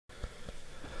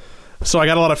So I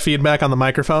got a lot of feedback on the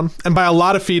microphone. And by a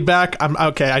lot of feedback,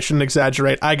 I shouldn't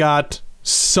exaggerate. I got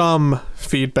some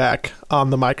feedback on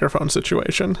the microphone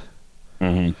situation.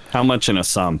 Mm-hmm. How much in a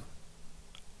sum?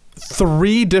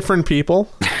 3 different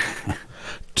people,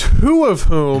 2 of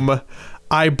whom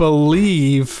I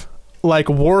believe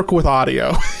work with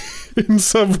audio in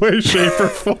some way, shape, or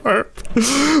form.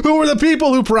 Who are the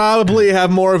people who probably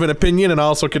have more of an opinion and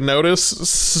also can notice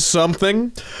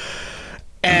something.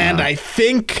 And I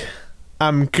think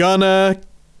I'm gonna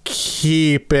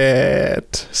keep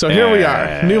it. So here we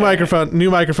are. New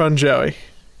microphone, Joey.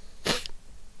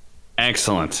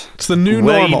 Excellent. It's the new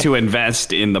Ready normal. to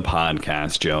invest in the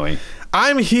podcast, Joey.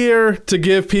 I'm here to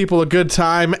give people a good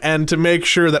time and to make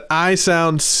sure that I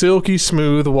sound silky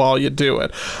smooth while you do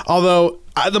it. Although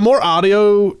the more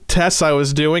audio tests I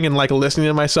was doing and listening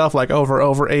to myself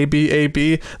over A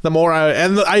B, the more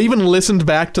I even listened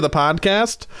back to the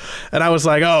podcast and I was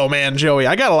like, oh man, Joey,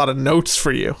 I got a lot of notes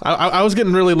for you. I was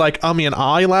getting really ummy and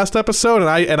ahhy last episode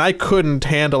and I couldn't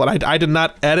handle it. I did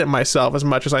not edit myself as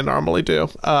much as I normally do.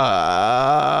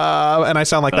 And I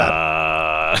sound like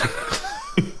that.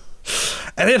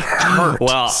 And it hurt.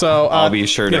 Well, so I'll be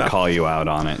sure to call you out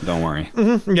on it. Don't worry.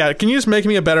 Mm-hmm. Yeah, can you just make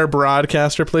me a better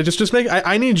broadcaster, please? Just make.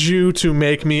 I need you to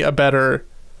make me a better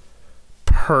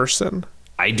person.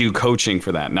 I do coaching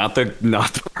for that, not the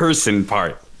person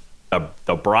part,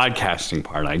 the broadcasting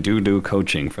part. I do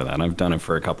coaching for that. I've done it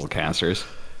for a couple of casters.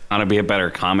 I want to be a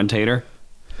better commentator.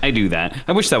 I do that.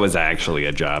 I wish that was actually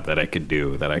a job that I could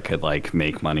do, that I could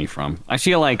make money from. I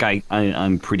feel like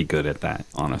I'm pretty good at that,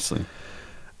 honestly.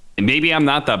 And maybe I'm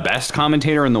not the best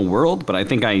commentator in the world, but I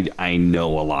think I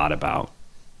know a lot about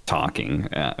talking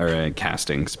or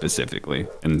casting specifically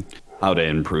and how to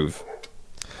improve.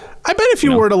 I bet if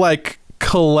you were to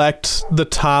collect the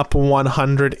top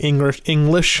 100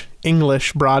 English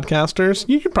broadcasters,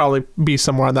 you could probably be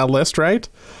somewhere on that list, right?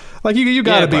 You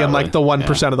got to be probably in the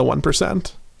 1% of the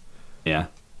 1%. Yeah.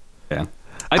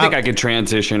 I think I could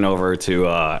transition over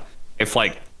to if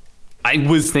I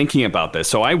was thinking about this.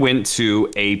 So I went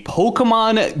to a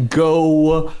Pokemon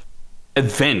Go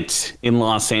event in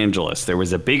Los Angeles. There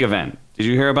was a big event. Did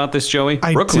you hear about this, Joey?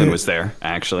 Brooklyn was there,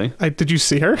 actually. Did you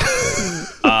see her?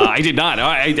 I did not.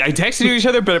 I texted each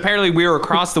other, but apparently we were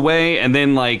across the way. And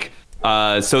then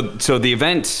so the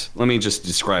event, let me just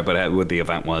describe what the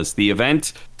event was. The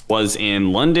event was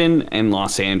in London and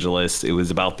Los Angeles. It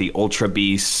was about the Ultra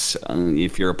Beasts.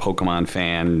 If you're a Pokemon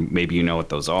fan, maybe you know what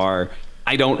those are.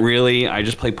 I don't really. I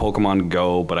just play Pokemon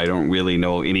Go, but I don't really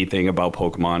know anything about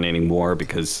Pokemon anymore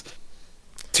because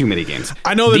too many games.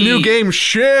 I know the new game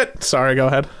shit. Sorry, go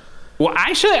ahead. Well,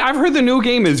 actually, I've heard the new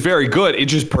game is very good. It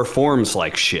just performs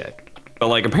like shit.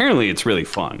 But apparently it's really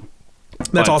fun.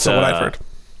 That's also what I've heard.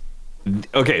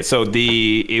 Okay, so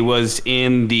it was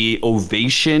in the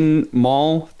Ovation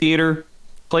Mall theater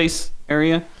place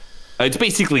area. It's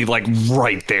basically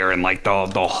right there in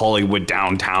the Hollywood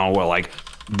downtown where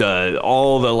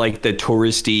all the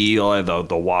touristy,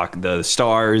 the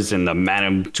stars and the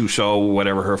Madame Tussauds,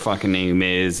 whatever her fucking name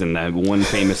is, and that one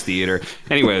famous theater.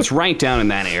 Anyway, it's right down in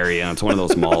that area. It's one of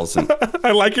those malls. And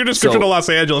I like your description of Los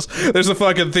Angeles. There's the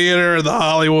fucking theater, the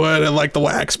Hollywood, and the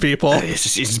wax people.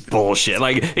 It's bullshit.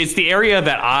 It's the area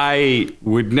that I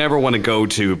would never want to go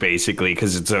to, basically,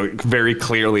 because it's very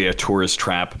clearly a tourist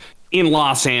trap. In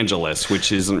Los Angeles,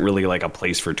 which isn't really a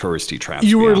place for touristy traps.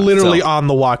 You were literally on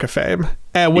the Walk of Fame,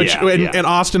 and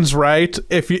Austin's right.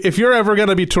 If you're ever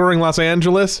gonna be touring Los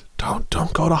Angeles, don't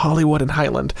go to Hollywood and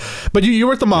Highland. But you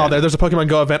were at the mall there. There's a Pokemon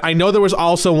Go event. I know there was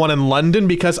also one in London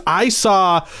because I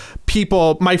saw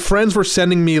people. My friends were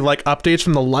sending me updates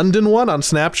from the London one on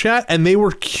Snapchat, and they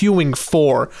were queuing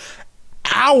for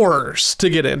hours to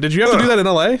get in. Did you have to do that in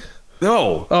LA?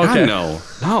 No, okay. God,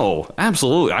 no,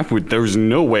 absolutely. There was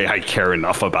no way I care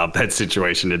enough about that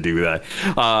situation to do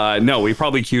that. No, we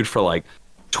probably queued for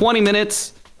 20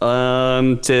 minutes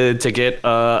to get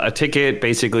a ticket.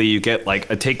 Basically, you get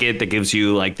a ticket that gives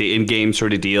you the in-game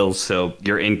sort of deals. So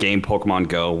your in-game Pokemon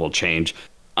Go will change,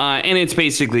 and it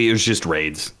was just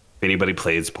raids. If anybody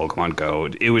plays Pokemon Go,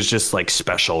 it was just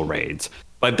special raids.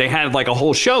 But they had a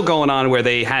whole show going on where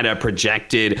they had a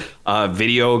projected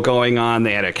video going on.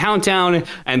 They had a countdown,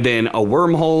 and then a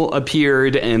wormhole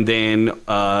appeared, and then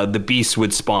the beast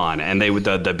would spawn. And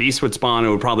the beast would spawn. It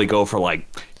would probably go for about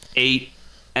 8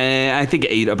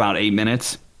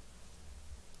 minutes.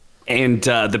 And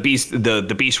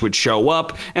the beast would show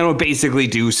up and would basically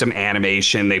do some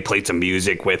animation. They played some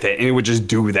music with it, and it would just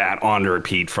do that on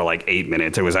repeat for 8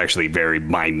 minutes. It was actually very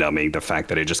mind numbing, the fact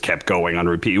that it just kept going on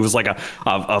repeat. It was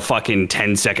a fucking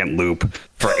 10-second loop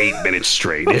for 8 minutes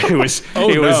straight. It was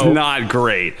was not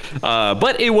great,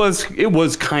 but it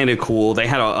was kind of cool. They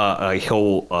had a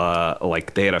whole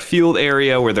like they had a field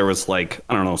area where there was like,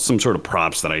 I don't know, some sort of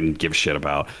props that I didn't give a shit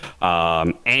about,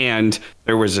 and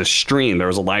there was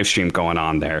a live stream going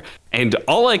on there, and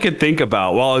all I could think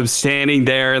about while I'm standing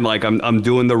there and like I'm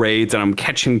doing the raids and I'm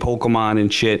catching Pokemon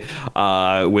and shit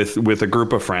with a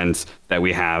group of friends that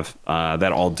we have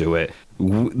that all do it.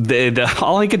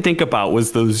 All I could think about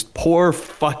was those poor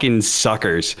fucking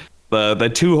suckers,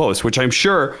 the two hosts, which I'm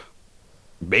sure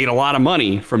made a lot of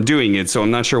money from doing it. So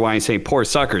I'm not sure why I say poor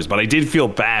suckers, but I did feel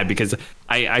bad because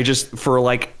I just, for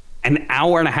like an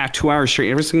hour and a half, 2 hours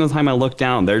straight, every single time I look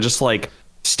down, they're just like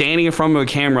standing in front of a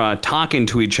camera talking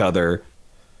to each other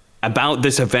about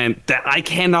this event that I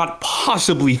cannot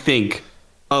possibly think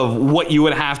of what you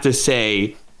would have to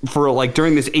say for like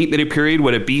during this 8-minute period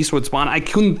when a beast would spawn. I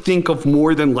couldn't think of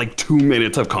more than like 2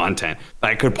 minutes of content that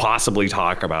I could possibly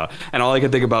talk about. And all I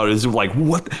could think about is like,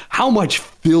 how much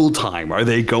fill time are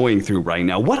they going through right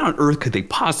now? What on earth could they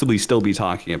possibly still be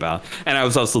talking about? And I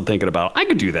was also thinking about, I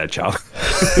could do that job.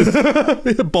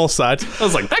 Both sides. I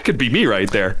was like, that could be me right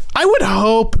there. I would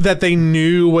hope that they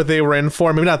knew what they were in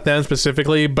for. Maybe not them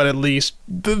specifically, but at least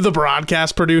the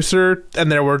broadcast producer,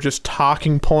 and there were just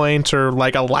talking points or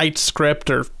like a light script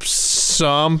or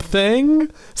something.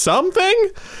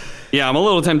 Yeah, I'm a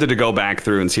little tempted to go back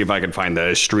through and see if I can find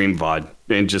the stream VOD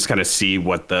and just kind of see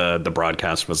what the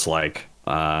broadcast was like,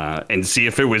 and see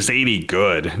if it was any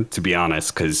good, to be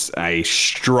honest, because I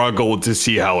struggled to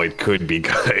see how it could be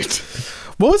good.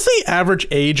 What was the average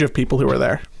age of people who were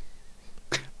there?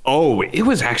 Oh, it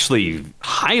was actually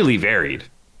highly varied.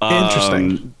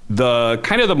 Interesting. The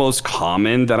kind of the most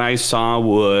common that I saw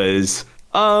was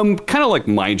kind of like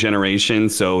my generation,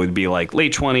 so it'd be like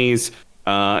late 20s.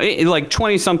 Like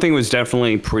 20 something was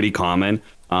definitely pretty common.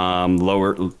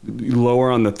 Lower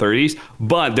on the 30s,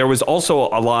 but there was also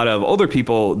a lot of older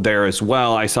people there as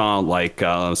well. I saw like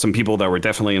some people that were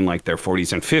definitely in like their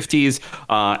 40s and 50s,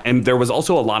 and there was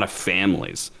also a lot of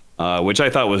families, which I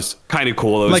thought was kind of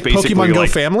cool. It was like basically Pokemon Go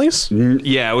like, families?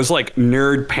 Yeah, it was like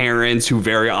nerd parents who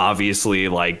very obviously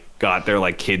like got their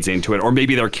like kids into it, or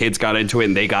maybe their kids got into it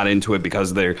and they got into it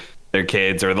because their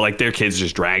kids, or like their kids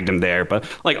just dragged them there. But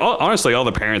like honestly, all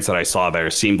the parents that I saw there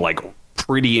seemed like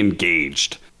pretty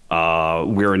engaged.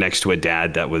 We were next to a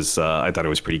dad that was I thought it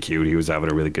was pretty cute. He was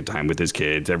having a really good time with his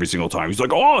kids every single time. He's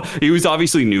like, oh, he was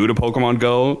obviously new to Pokemon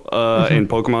Go and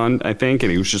Pokemon, I think,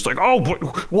 and he was just like, oh,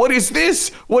 what is this?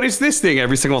 What is this thing?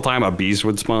 Every single time a beast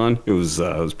would spawn. It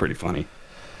was pretty funny.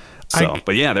 So,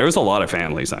 but yeah, there was a lot of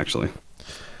families actually.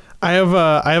 I have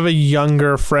a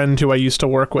younger friend who I used to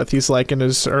work with. He's like in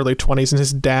his early 20s, and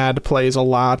his dad plays a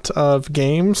lot of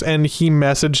games, and he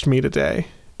messaged me today.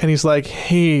 And he's like,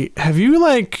 hey, have you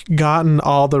like gotten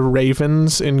all the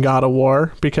Ravens in God of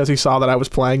War? Because he saw that I was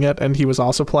playing it and he was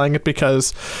also playing it,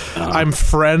 because I'm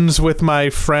friends with my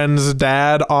friend's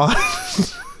dad on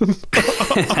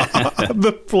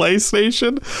the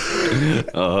PlayStation.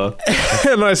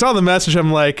 And when I saw the message,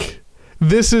 I'm like,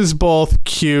 this is both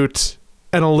cute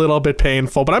and a little bit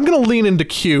painful, but I'm going to lean into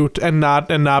cute and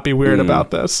not be weird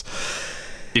about this.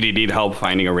 Did he need help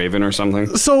finding a Raven or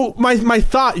something? So my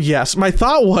thought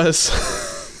was,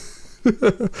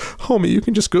 homie, you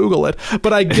can just Google it.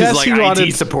 But I guess it's like he wanted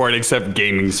IT support, except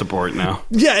gaming support now.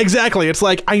 Yeah, exactly. It's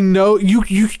like, I know you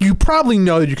probably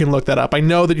know that you can look that up. I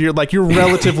know that you're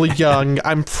relatively young.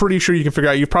 I'm pretty sure you can figure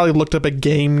out. You've probably looked up a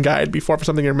game guide before for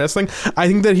something you're missing. I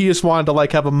think that he just wanted to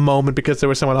like have a moment because there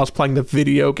was someone else playing the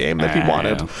video game that he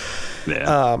wanted.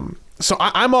 Yeah. So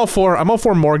I'm all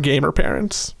for more gamer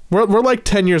parents. We're like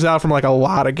 10 years out from like a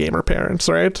lot of gamer parents,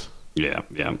 right? Yeah.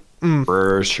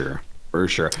 For sure.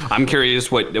 I'm curious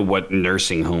what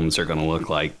nursing homes are going to look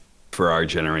like for our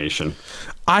generation.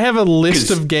 I have a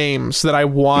list of games that I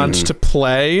want to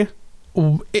play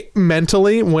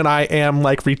mentally when I am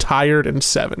like retired and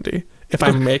 70. If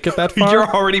I make it that far. You're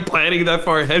already planning that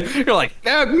far ahead. You're like,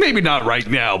 maybe not right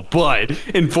now, but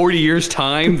in 40 years'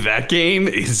 time, that game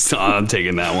is, I'm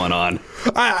taking that one on.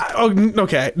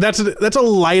 Okay, that's a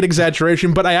light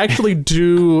exaggeration, but I actually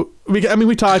do. I mean,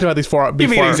 we talked about these before. Give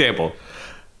me an example.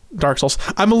 Dark Souls.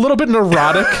 I'm a little bit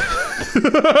neurotic.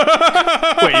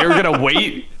 Wait, you're gonna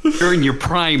wait? You're in your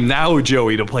prime now,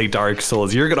 Joey, to play Dark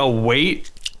Souls. You're gonna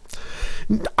wait?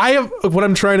 what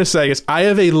I'm trying to say is I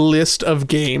have a list of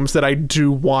games that I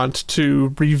do want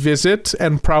to revisit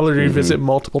and probably revisit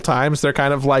multiple times. They're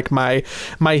kind of like my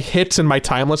hits and my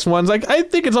timeless ones. Like I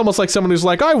think it's almost like someone who's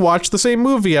like, I watch the same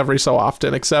movie every so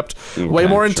often, except way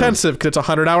more intensive because it's a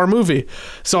 100-hour movie.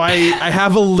 So I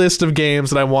have a list of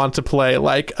games that I want to play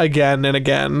like again and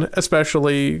again,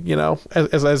 especially, you know,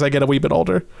 as I get a wee bit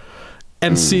older,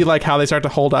 and see like how they start to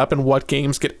hold up and what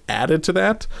games get added to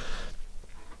that.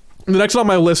 The next on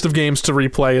my list of games to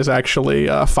replay is actually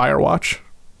Firewatch.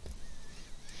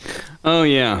 Oh,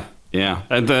 yeah. Yeah.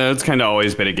 That's kind of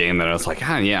always been a game that I was like,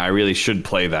 I really should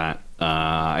play that.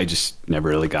 I just never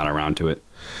really got around to it.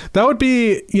 That would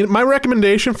be, you know, my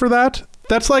recommendation for that.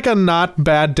 That's like a not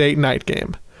bad date night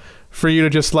game for you to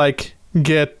just like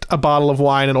get a bottle of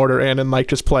wine and order in and like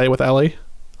just play with Ellie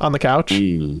on the couch.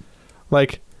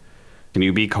 Like, can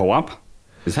you be co-op?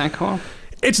 Is that co-op?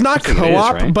 It's not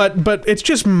co-op, right? but it's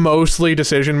just mostly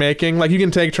decision making. Like you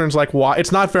can take turns. Like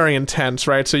it's not very intense,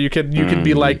 right? So you could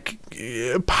be like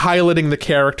piloting the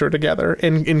character together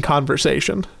in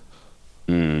conversation.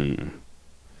 The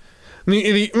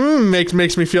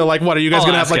makes me feel like, what are you guys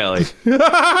gonna have? Like, Kelly.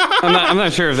 I'm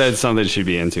not sure if that's something she'd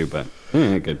be into, but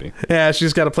it could be. Yeah,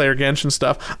 she's got to play her Genshin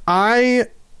stuff. I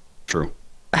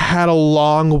had a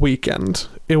long weekend.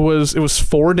 It was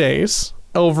 4 days.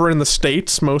 Over in the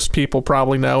States, most people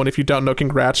probably know, and if you don't know,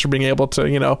 congrats for being able to,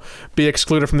 you know, be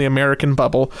excluded from the American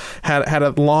bubble. Had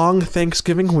a long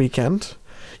Thanksgiving weekend.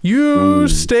 You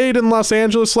stayed in Los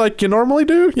Angeles like you normally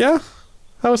do, yeah?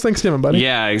 How was Thanksgiving, buddy?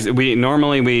 Yeah,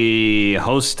 we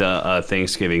host a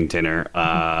Thanksgiving dinner,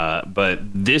 but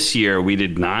this year we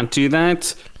did not do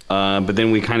that. But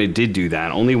then we kind of did do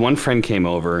that. Only one friend came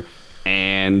over,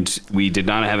 and we did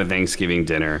not have a Thanksgiving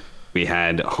dinner. We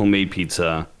had homemade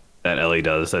pizza that Ellie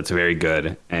does that's very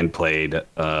good, and played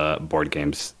board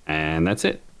games, and that's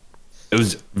it. It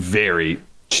was very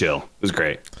chill. It was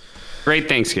great. Great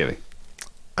Thanksgiving.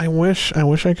 I wish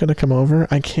I could have come over.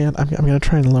 I can't. I'm gonna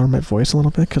try and lower my voice a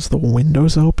little bit because the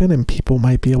window's open and people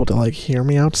might be able to like hear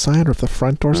me outside, or if the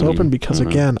front door's open, because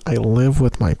again, I live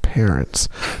with my parents.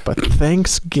 But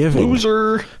Thanksgiving,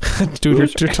 loser,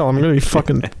 dude, you're telling me I'm gonna be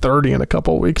fucking 30 in a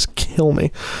couple of weeks. Kill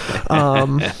me.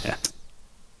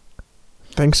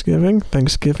 Thanksgiving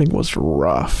was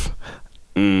rough,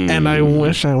 and I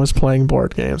wish I was playing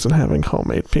board games and having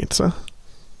homemade pizza.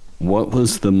 What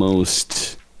was the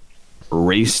most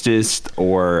racist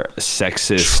or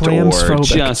sexist transphobic. or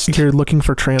just you're looking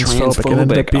for transphobic. It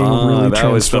ended up being really that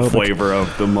transphobic. Was the flavor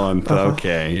of the month.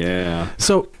 Okay, yeah.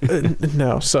 So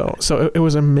no, so it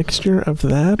was a mixture of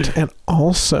that, and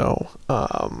also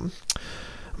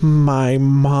my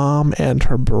mom and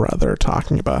her brother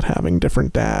talking about having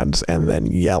different dads and then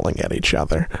yelling at each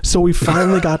other. So we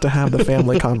finally got to have the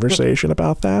family conversation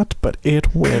about that, but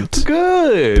it went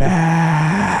good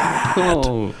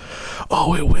bad.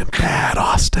 Oh, it went bad,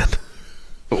 Austin.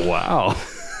 Wow.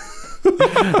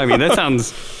 It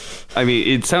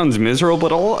sounds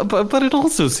miserable, but it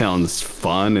also sounds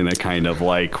fun in a kind of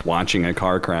like watching a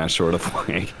car crash sort of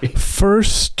way.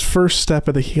 First step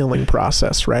of the healing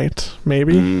process, right?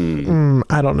 Maybe.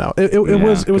 I don't know. It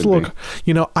was a little.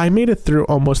 You know, I made it through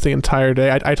almost the entire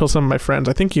day. I told some of my friends,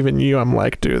 I think even you, I'm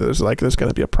like, dude, there's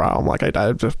gonna be a problem. Like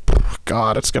I just,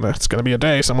 God, it's gonna be a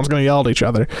day. Someone's gonna yell at each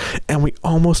other, and we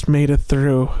almost made it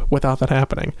through without that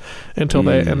happening until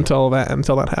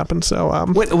that happened. So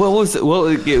what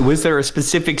was there a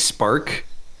specific spark?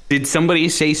 Did somebody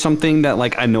say something that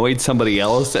like annoyed somebody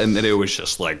else, and then it was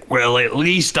just like, well, at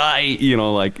least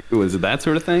was it that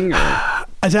sort of thing? Or?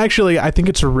 It's actually, I think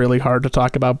it's really hard to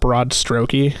talk about broad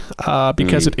strokey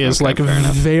because it is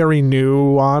very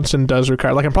nuanced and does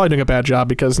require, like, I'm probably doing a bad job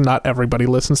because not everybody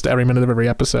listens to every minute of every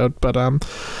episode, but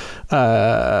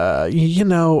you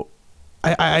know,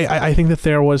 I think that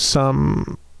there was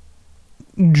some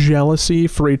jealousy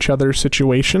for each other's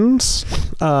situations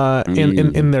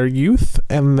in their youth,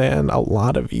 and then a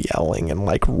lot of yelling and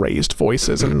like raised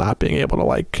voices and not being able to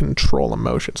like control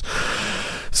emotions.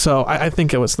 So I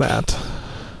think it was that.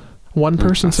 One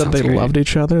person said they loved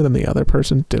each other, then the other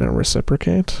person didn't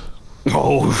reciprocate.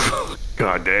 Oh,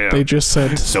 goddamn. They just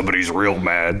said somebody's real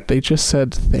mad. They just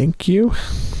said thank you.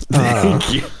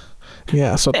 Thank you.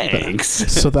 Yeah, so thanks.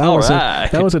 So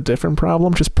that was a different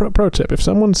problem. Just pro tip: if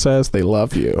someone says they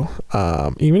love you,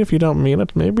 even if you don't mean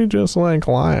it, maybe just like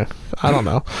lie. I don't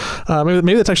know.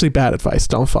 Maybe that's actually bad advice.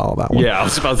 Don't follow that one. Yeah, I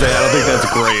was about to say, I don't think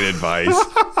that's great advice.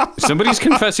 If somebody's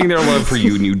confessing their love for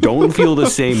you and you don't feel the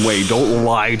same way, don't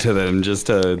lie to them just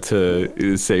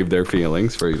to save their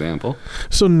feelings, for example.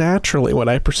 So naturally, what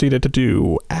I proceeded to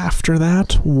do after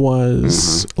that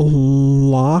was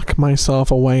lock myself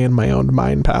away in my own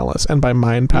mind palace and by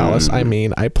Mind Palace, I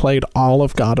mean I played all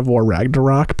of God of War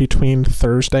Ragnarok between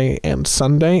Thursday and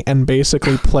Sunday, and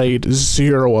basically played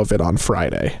 0 of it on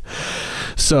Friday.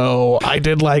 So I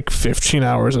did like 15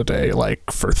 hours a day,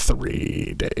 like for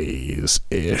 3 days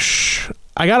ish.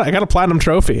 I got a platinum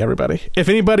trophy, everybody. If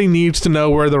anybody needs to know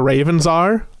where the ravens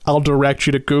are, I'll direct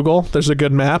you to Google. There's a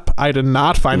good map. I did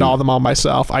not find all of them all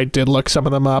myself. I did look some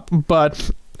of them up,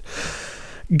 but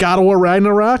God of War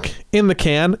Ragnarok in the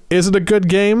can. Is it a good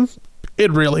game?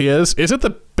 It really is. Is it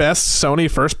the best Sony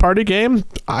first party game?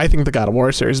 I think the God of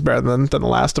War series is better than The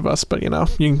Last of Us, but you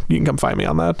can come find me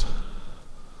on that.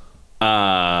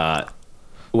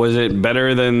 Was it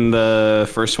better than the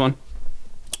first one?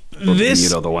 This,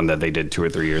 the one that they did 2 or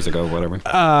 3 years ago, whatever.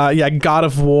 Yeah, God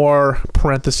of War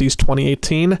parentheses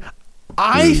 2018.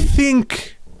 I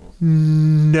think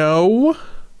no.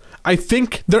 I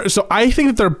think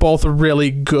that they're both really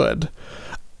good.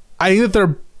 I think that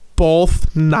they're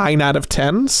both 9 out of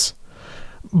 10s.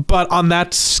 But on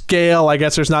that scale, I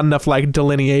guess there's not enough like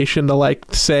delineation to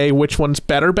like say which one's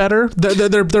better.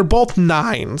 They're both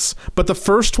 9s, but the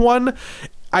first one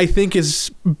I think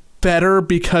is better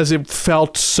because it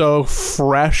felt so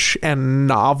fresh and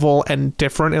novel and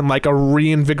different, and like a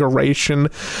reinvigoration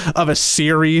of a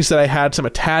series that I had some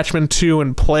attachment to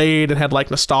and played and had like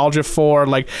nostalgia for.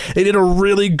 Like, they did a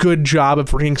really good job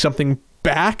of bringing something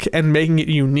back and making it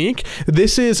unique.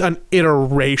 This is an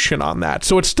iteration on that,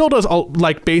 so it still does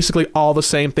like basically all the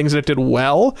same things that it did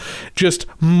well, just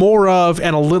more of,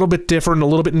 and a little bit different, a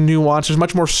little bit nuanced. There's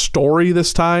much more story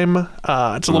this time.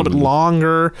 It's a little bit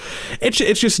longer. It's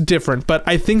just different, but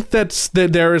I think that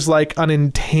there is like an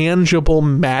intangible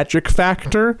magic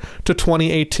factor to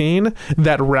 2018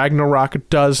 that Ragnarok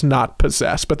does not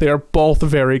possess, but they are both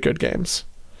very good games.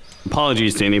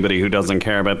 Apologies to anybody who doesn't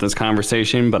care about this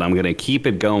conversation, but I'm going to keep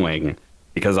it going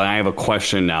because I have a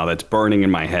question now that's burning in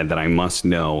my head that I must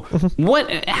know.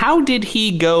 How did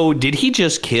he go? Did he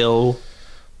just kill?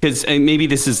 Because maybe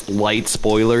this is light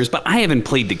spoilers, but I haven't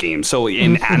played the game, so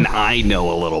and I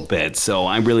know a little bit, so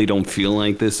I really don't feel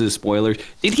like this is spoilers.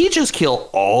 Did he just kill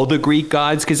all the Greek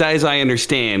gods? Because as I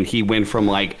understand, he went from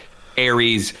like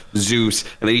Ares, Zeus,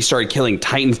 and then he started killing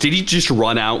Titans. Did he just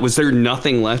run out? Was there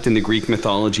nothing left in the Greek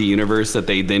mythology universe that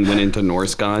they then went into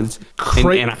Norse gods?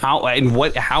 And how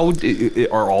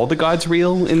are all the gods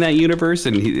real in that universe?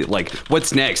 And like,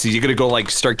 what's next? Is he gonna go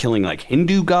like start killing like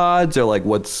Hindu gods, or like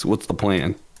what's the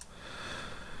plan?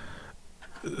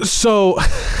 So,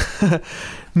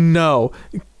 no,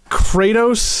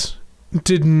 Kratos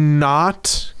did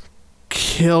not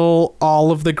kill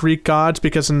all of the Greek gods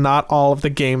because not all of the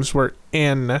games were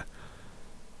in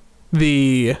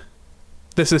this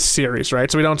is series, right?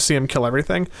 So we don't see him kill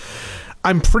everything.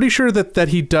 I'm pretty sure that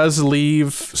he does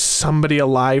leave somebody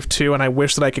alive too, and I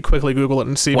wish that I could quickly Google it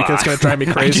and see, because it's going to drive me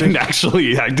crazy.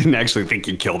 I didn't actually think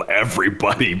he killed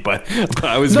everybody, but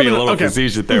I was being a little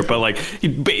facetious there. But like,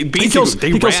 they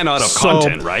ran out of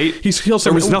content, right?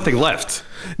 There was nothing left.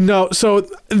 No, so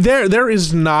there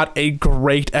is not a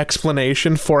great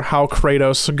explanation for how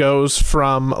Kratos goes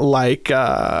from like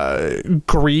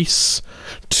Greece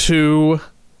to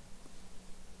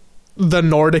the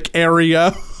Nordic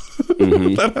area.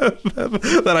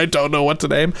 that I don't know what to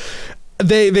name.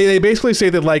 They basically say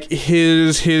that like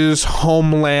his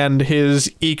homeland,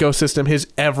 his ecosystem, his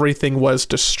everything was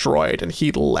destroyed and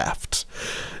he left.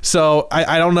 So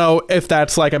I don't know if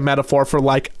that's like a metaphor for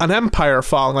like an empire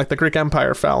falling, like the Greek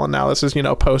Empire fell and now this is,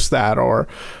 post that, or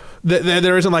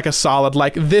there isn't like a solid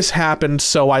like this happened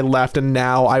so I left and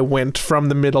now I went from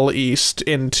the Middle East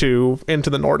into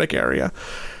the Nordic area.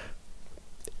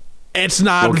 It's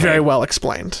not very well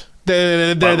explained.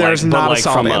 There's not a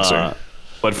solid answer.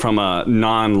 But from a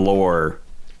non-lore,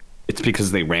 it's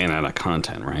because they ran out of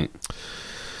content, right?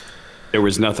 There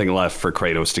was nothing left for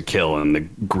Kratos to kill in the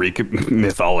Greek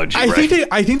mythology, right?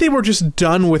 I think they were just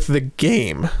done with the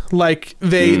game. Like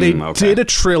they did a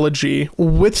trilogy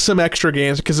with some extra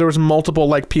games because there was multiple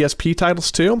like PSP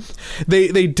titles too.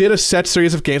 They did a set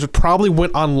series of games that probably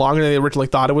went on longer than they originally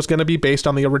thought it was going to be based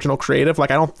on the original creative.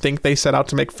 Like I don't think they set out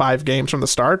to make 5 games from the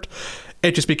start.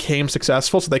 It just became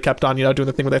successful, so they kept on, doing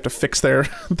the thing where they have to fix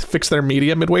their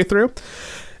media midway through.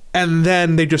 And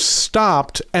then they just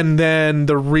stopped, and then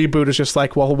the reboot is just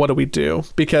like, well, what do we do?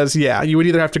 Because, yeah, you would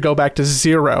either have to go back to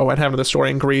 0 and have the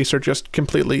story in Greece, or just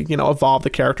completely, evolve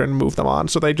the character and move them on.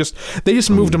 So they just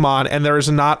moved them on, and there is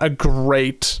not a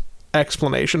great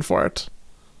explanation for it.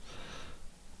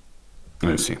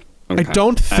 I see. Okay. I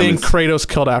don't think Kratos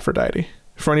killed Aphrodite,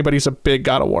 for anybody who's a big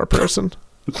God of War person.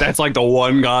 That's like the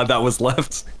one god that was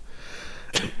left.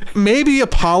 Maybe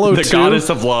Apollo the too. goddess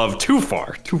of love. Too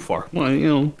far.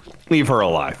 Well, leave her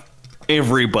alive.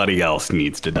 everybody else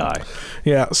needs to die.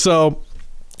 Yeah. So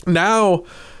now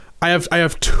I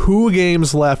have 2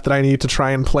 games left that I need to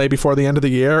try and play before the end of the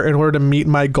year in order to meet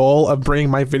my goal of bringing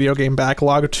my video game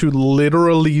backlog to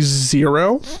literally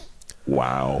 0.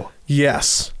 Wow.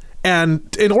 Yes.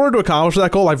 And in order to accomplish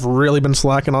that goal, I've really been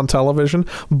slacking on television.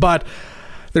 But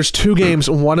there's 2 games.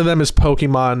 One of them is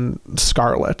Pokemon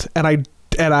Scarlet, and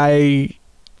I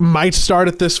might start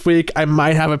it this week. I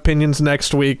might have opinions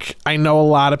next week. I know a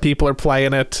lot of people are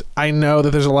playing it. I know that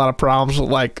there's a lot of problems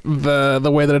with like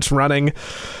the way that it's running.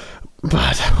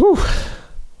 But whew,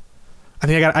 I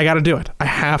think I got to do it. I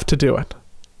have to do it.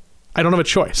 I don't have a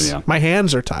choice. Yeah. My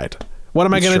hands are tied. What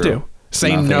am I going to do?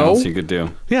 Say Nothing no? else you could do.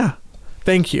 Yeah.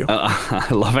 Thank you. I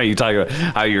love how you talk about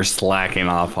how you're slacking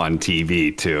off on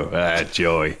TV too.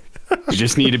 Joey, you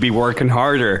just need to be working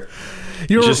harder.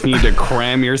 You just need to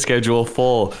cram your schedule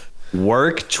full.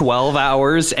 Work 12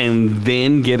 hours and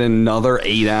then get another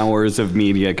 8 hours of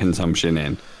media consumption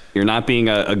in. You're not being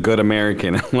a good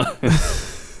American.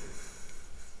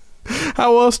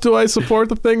 How else do I support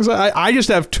the things I just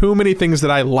have too many things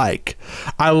that I like.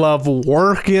 I love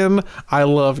working. I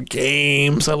love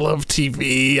games. I love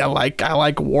TV. I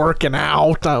like working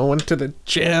out. I went to the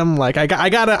gym. Like I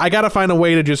gotta find a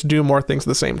way to just do more things at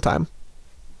the same time.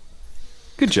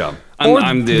 Good job.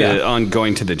 On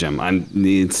going to the gym.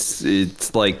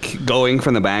 It's like going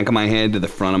from the back of my head to the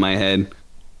front of my head.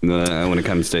 When it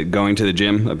comes to going to the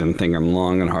gym, I've been thinking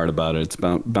long and hard about it. It's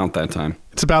about that time.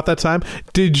 It's about that time.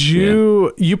 Did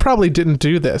you? Yeah. You probably didn't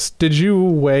do this. Did you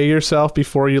weigh yourself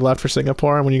before you left for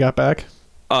Singapore and when you got back?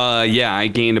 Yeah, I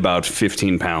gained about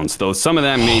 15 pounds. Though some of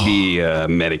that may be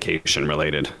medication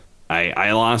related.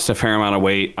 I lost a fair amount of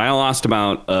weight. I lost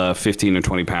about 15 to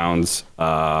 20 pounds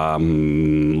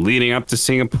leading up to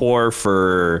Singapore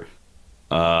for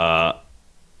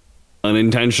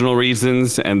unintentional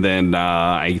reasons, and then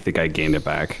I think I gained it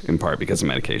back in part because of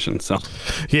medication. So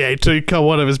yeah, he cut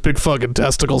one of his big fucking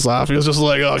testicles off. He was just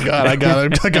like, oh god, I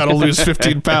gotta lose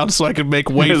 15 pounds so I can make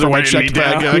weight for my check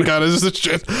bag.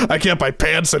 I can't buy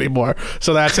pants anymore.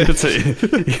 So that's it.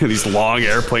 These long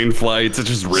airplane flights, it's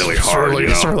just really hard.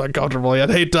 It's really uncomfortable. Yeah.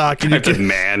 Hey doc, can you get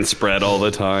man spread all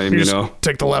the time? You know,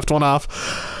 take the left one off.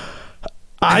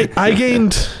 I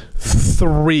gained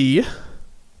 3.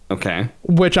 Okay.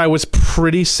 Which I was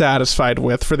pretty satisfied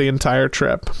with for the entire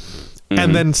trip. Mm-hmm.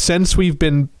 And then since we've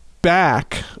been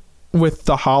back with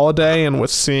the holiday and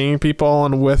with seeing people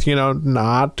and with,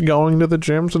 not going to the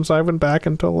gym since I've been back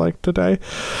until like today,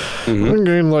 I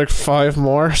gained like 5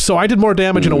 more. So I did more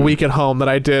damage in a week at home than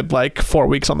I did like 4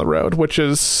 weeks on the road, which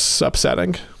is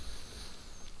upsetting.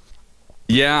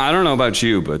 Yeah, I don't know about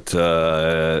you, but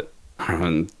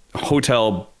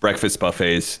hotel breakfast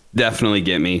buffets definitely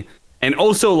get me. And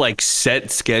also, like,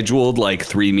 scheduled, like,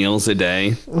 3 meals a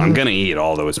day. I'm going to eat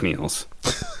all those meals.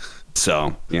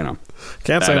 So,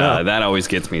 Can't say no. That always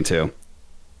gets me, too.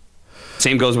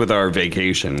 Same goes with our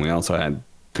vacation. We also had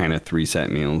kind of 3 set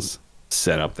meals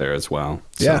set up there as well.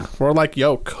 So. Yeah, we're like,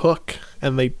 yo, cook.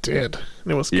 And they did.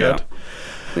 It was good. Yeah.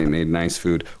 They made nice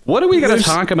food. What are we going to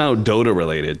talk about DOTA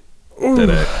related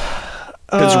today?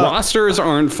 Because rosters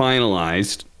aren't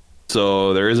finalized.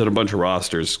 So there isn't a bunch of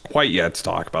rosters quite yet to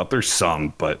talk about. There's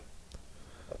some, but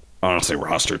honestly,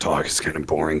 roster talk is kind of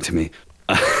boring to me.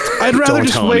 I'd rather Don't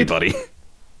just tell wait. Anybody.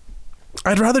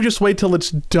 I'd rather just wait till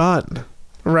it's done,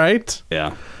 right?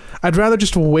 Yeah. I'd rather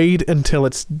just wait until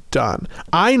it's done.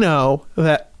 I know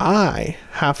that I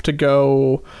have to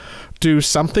go do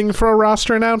something for a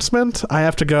roster announcement. I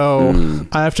have to go.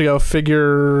 I have to go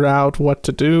figure out what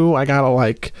to do. I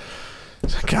gotta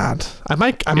God, I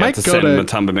might go to send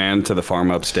Matumba Man to the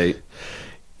farm upstate.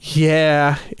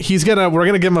 Yeah, we're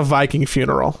gonna give him a Viking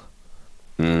funeral.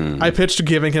 I pitched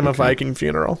giving him a Viking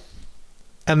funeral,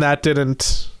 and that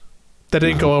didn't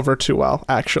go over too well,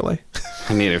 actually.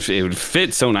 I mean, it would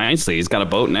fit so nicely. He's got a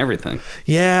boat and everything.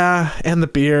 Yeah, and the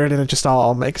beard, and it just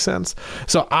all makes sense.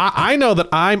 So I know that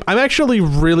I'm actually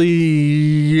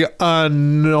really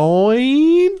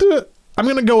annoyed. I'm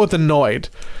gonna go with annoyed.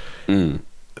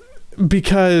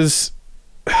 Because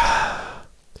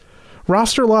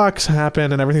roster locks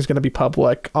happen and everything's going to be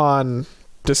public on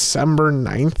December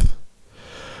 9th,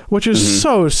 which is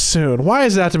so soon. Why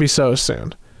is that to be so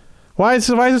soon? Why is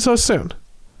it so soon?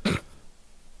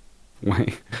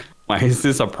 Why is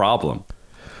this a problem?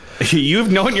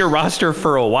 You've known your roster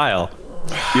for a while.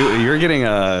 You're getting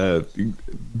a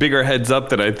bigger heads up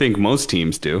than I think most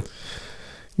teams do.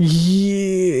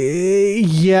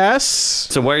 Yes.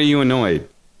 So why are you annoyed?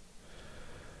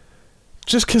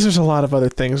 Just because there's a lot of other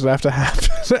things that have to happen.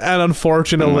 And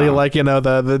unfortunately,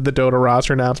 the DOTA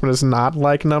roster announcement is not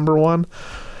like number 1.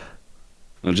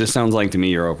 It just sounds like to me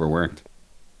you're overworked.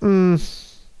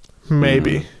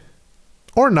 Maybe.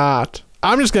 Or not.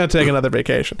 I'm just going to take another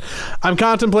vacation. I'm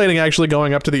contemplating actually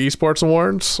going up to the Esports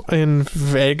Awards in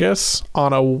Vegas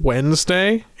on a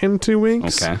Wednesday in 2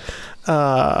 weeks. Okay.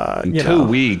 In 2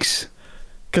 weeks?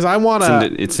 Because I want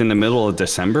to... It's in the middle of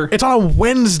December? It's on a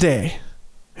Wednesday.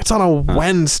 It's on a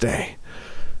Wednesday.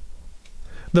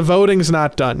 The voting's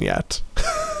not done yet.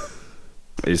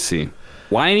 I see.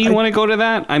 Why do you want to go to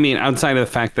that? I mean, outside of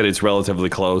the fact that it's relatively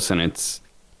close and it's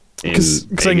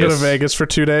because I can go to Vegas for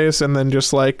 2 days and then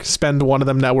just like spend one of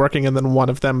them networking and then one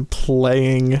of them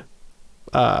playing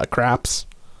craps.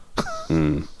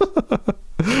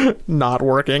 Not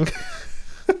working.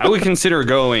 I would consider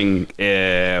going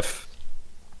if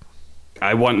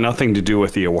I want nothing to do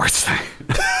with the awards thing.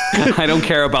 I don't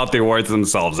care about the awards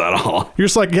themselves at all. You're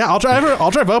just like, yeah, I'll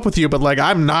drive up with you, but like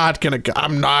I'm not gonna go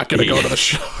to the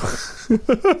show.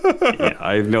 Yeah,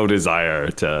 I have no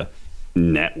desire to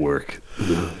network.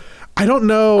 I don't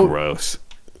know. Gross.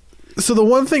 So the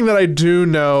one thing that I do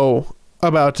know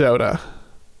about DOTA,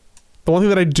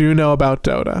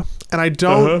 and I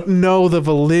don't know the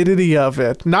validity of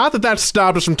it. Not that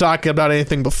stopped us from talking about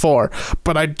anything before,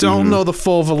 but I don't know the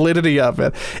full validity of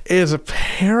it, is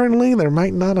apparently there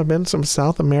might not have been some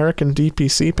South American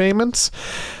DPC payments.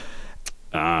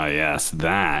 Ah, yes,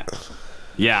 that.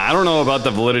 Yeah, I don't know about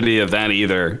the validity of that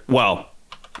either. Well,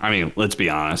 I mean, let's be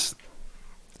honest.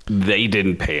 They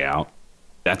didn't pay out.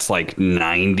 That's like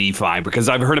 95, because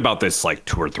I've heard about this like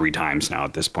 2 or 3 times now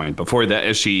at this point. Before the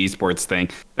SG Esports thing,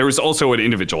 there was also an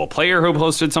individual player who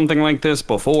posted something like this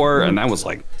before, and that was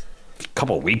like a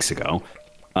couple of weeks ago.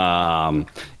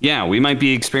 Yeah, we might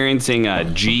be experiencing a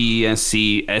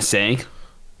GESC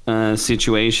SA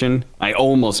situation. I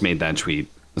almost made that tweet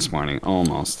this morning,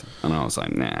 almost, and I was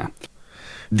like, nah.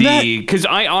 Because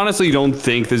I honestly don't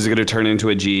think this is going to turn into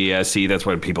a GESC. That's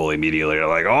what people immediately are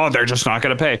like, oh, they're just not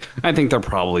going to pay. I think they're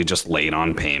probably just late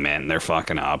on payment and they're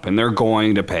fucking up and they're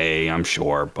going to pay, I'm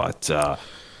sure, but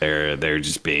they're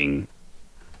just being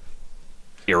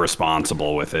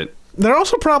irresponsible with it. They're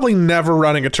also probably never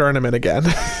running a tournament again.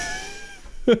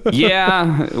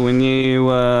 Yeah, when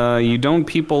you don't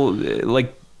people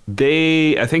like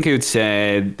I think it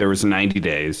said there was 90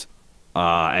 days.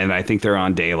 And I think they're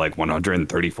on day like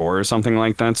 134 or something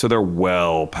like that. So they're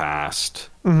well past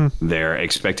their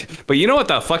expected. But you know what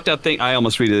the fucked up thing? I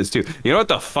almost read this too. You know what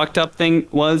the fucked up thing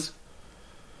was?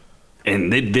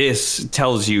 And this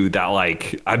tells you that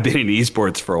like I've been in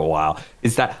esports for a while.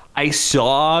 Is that I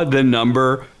saw the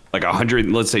number like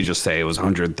 100. Let's say it was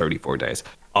 134 days.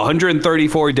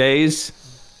 134 days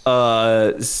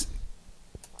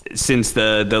since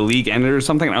the league ended or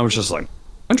something. I was just like,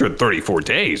 134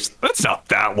 days. That's not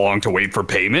that long to wait for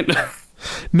payment.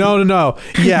 No.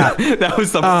 Yeah. That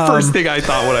was the first thing I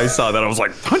thought when I saw that. I was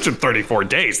like, 134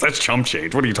 days? That's chump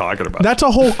change. What are you talking about? That's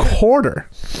a whole quarter.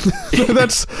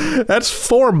 That's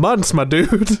 4 months, my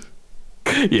dude.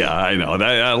 Yeah, I know.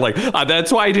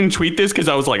 That's why I didn't tweet this, because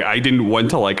I was like, I didn't want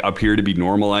to like appear to be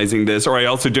normalizing this, or I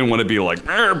also didn't want to be like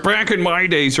back in my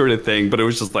day sort of thing. But it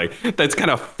was just like, that's kind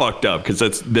of fucked up,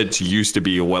 because that's used to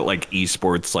be what like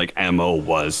esports like MO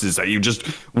was, is that you just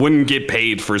wouldn't get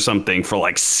paid for something for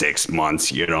like 6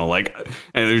 months, like,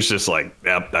 and it was just like,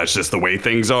 yep, that's just the way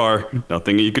things are.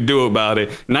 Nothing you could do about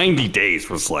it. 90 days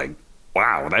was like,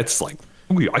 wow, that's like,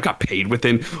 I got paid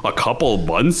within a couple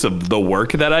months of the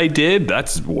work that I did.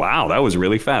 Wow, that was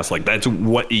really fast. Like, that's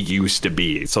what it used to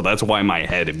be. So that's why my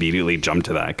head immediately jumped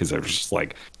to that, because it was just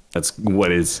like, that's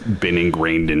what has been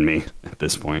ingrained in me at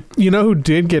this point. You know who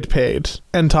did get paid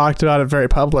and talked about it very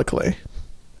publicly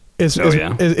is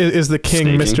the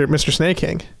king, Mr. Snake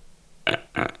King.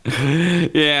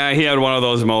 Yeah, he had one of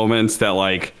those moments that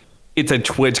like, it's a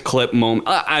Twitch clip moment.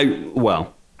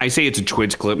 I say it's a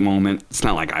Twitch clip moment. It's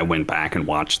not like I went back and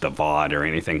watched the VOD or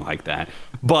anything like that.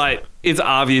 But it's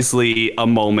obviously a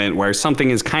moment where something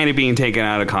is kind of being taken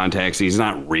out of context. He's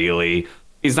not really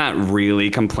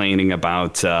complaining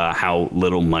about how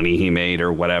little money he made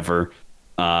or whatever.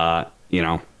 Snake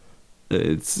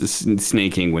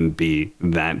King wouldn't be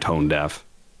that tone deaf.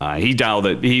 He dialed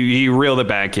it. He reeled it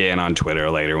back in on Twitter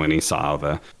later when he saw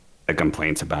the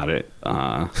complaints about it.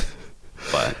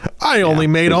 But I only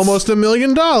made almost $1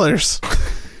 million.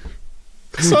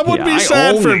 Some would be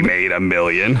sad for me. I only made $1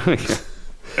 million.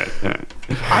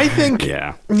 I think.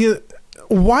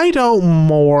 Why don't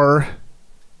more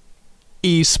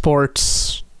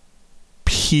esports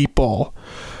people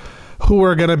who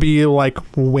are gonna be like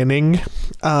winning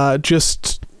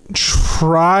just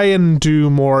try and do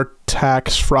more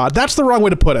tax fraud. That's the wrong way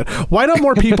to put it. Why don't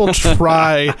more people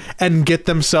try and get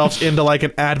themselves into like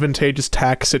an advantageous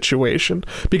tax situation?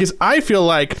 Because I feel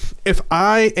like if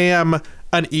I am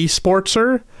an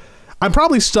esportser, I'm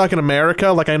probably stuck in America.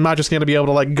 Like, I'm not just going to be able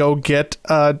to like go get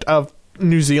a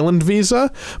New Zealand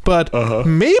visa, but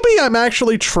maybe I'm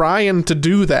actually trying to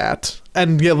do that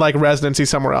and get like residency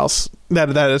somewhere else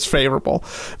that is favorable.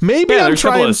 Maybe I'm there's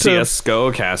trying a couple of to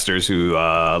CS:GO casters who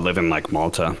live in like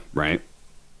Malta, right?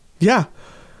 Yeah.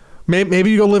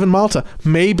 Maybe you go live in Malta.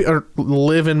 Or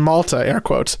live in Malta, air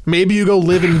quotes. Maybe you go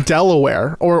live in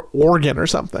Delaware or Oregon or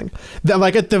something. That,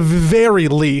 like, at the very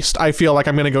least, I feel like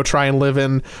I'm going to go try and live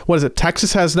in, what is it?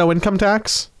 Texas has no income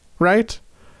tax, right?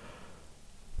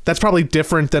 That's probably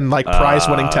different than like prize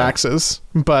winning taxes,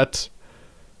 but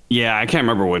yeah, I can't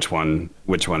remember which one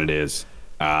it is.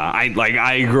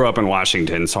 I grew up in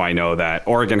Washington, so I know that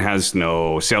Oregon has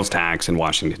no sales tax and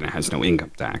Washington has no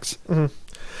income tax.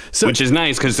 So, which is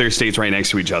nice because they're states right next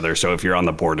to each other. So if you're on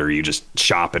the border, you just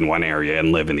shop in one area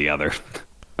and live in the other.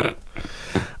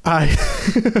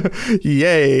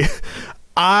 Yay.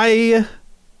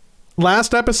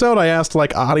 Last episode, I asked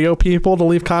like audio people to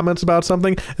leave comments about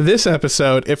something. This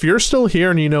episode, if you're still here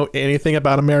and you know anything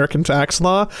about American tax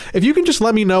law, if you can just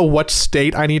let me know what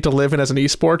state I need to live in as an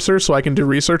esportser so I can do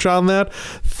research on that.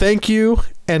 Thank you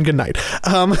and good night.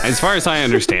 As far as I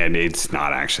understand, it's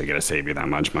not actually going to save you that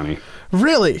much money.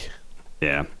 Really?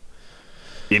 Yeah.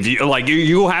 If you like,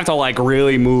 you have to like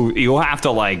really move. You'll have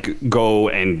to like go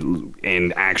and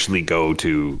actually go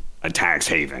to a tax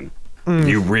haven.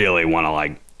 You really want to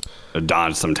like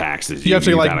dodge some taxes. You have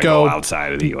to like go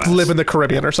outside of the U.S. live in the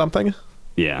Caribbean or something.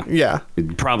 Yeah. Yeah.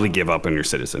 You'd probably give up on your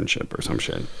citizenship or some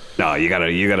shit. No, you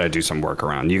gotta do some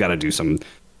workaround. You gotta do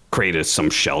create some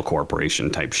shell corporation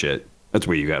type shit. That's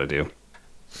what you gotta do.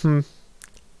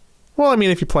 Well, I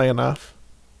mean, if you play enough,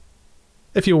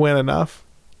 if you win enough.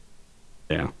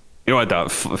 Yeah. You know what? The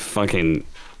fucking.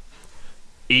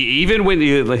 Even when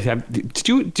you like,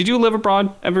 did you live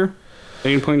abroad ever at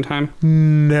any point in time?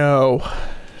 No,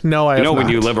 I have not. When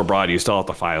you live abroad, you still have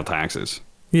to file taxes.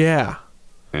 Yeah.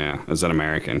 Yeah, as an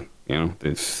American,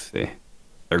 they're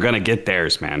gonna get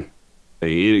theirs, man.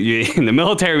 In the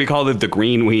military, we called it the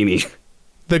green weenie.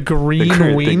 The green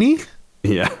weenie?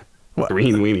 Yeah, what?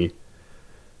 Green weenie.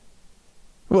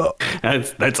 Well,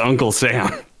 that's Uncle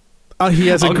Sam. Oh, he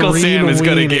has Uncle green Sam is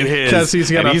gonna weenie get his because he's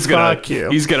gonna fuck you.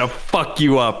 He's gonna fuck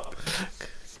you up.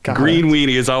 Green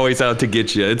weenie is always out to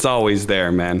get you. It's always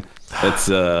there, man. It's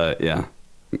yeah.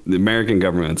 The American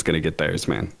government's gonna get theirs,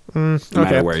 man. No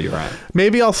matter where you're at.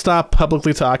 Maybe I'll stop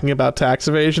publicly talking about tax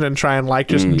evasion and try and like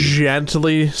just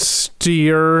gently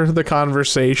steer the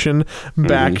conversation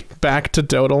back to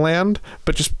Dota land,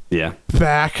 but just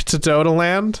back to Dota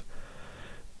land.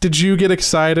 Did you get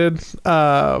excited?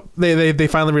 They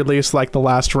finally released like the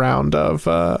last round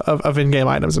of in-game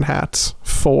items and hats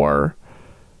for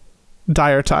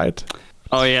Dire Tide.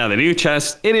 Oh yeah, the new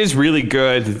chest, it is really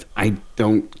good. I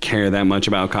don't care that much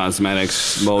about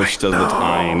cosmetics most of the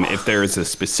time. If there's a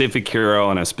specific hero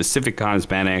and a specific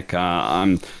cosmetic,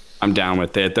 I'm down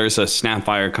with it. There's a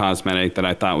Snapfire cosmetic that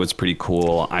I thought was pretty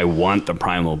cool. I want the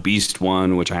Primal Beast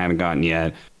one, which I haven't gotten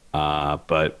yet.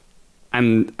 But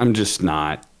I'm just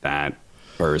not that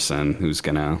person who's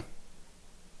gonna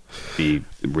be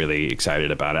really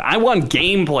excited about it. I want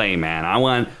gameplay, man. I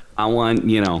want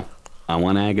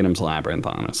Aghanim's Labyrinth,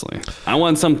 honestly. I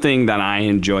want something that I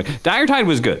enjoy. Dire Tide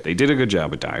was good. They did a good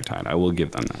job with Dire Tide. I will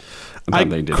give them that. I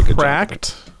they did a good job.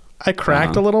 I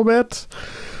cracked a little bit,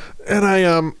 and I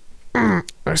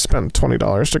spent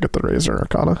 $20 to get the Razor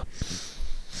Arcana.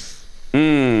 But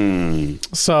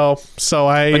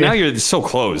now you're so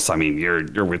close. I mean, you're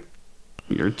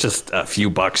just a few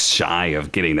bucks shy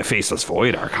of getting the Faceless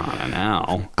Void Arcana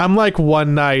now. I'm like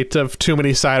one night of too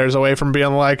many ciders away from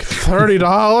being like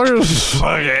 $30.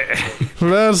 Okay.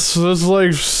 That's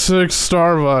like $6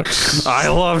 Starbucks. I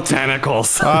love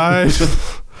tentacles. I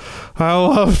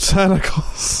love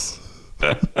tentacles.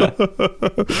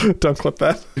 Don't clip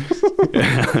that.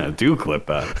 Yeah, do clip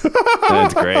that.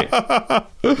 That's great.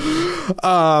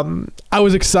 I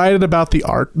was excited about the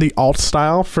alt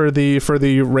style for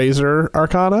the Razor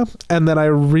Arcana, and then I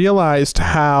realized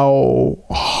how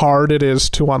hard it is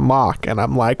to unlock, and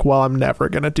I'm like, well, I'm never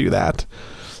gonna do that.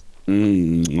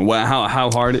 Well,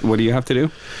 how hard? What do you have to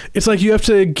do? It's like you have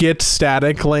to get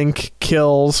static link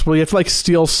kills where you have to like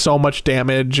steal so much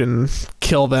damage and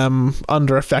kill them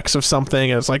under effects of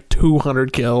something, and it's like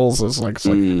 200 kills. It's like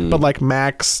but like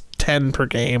max 10 per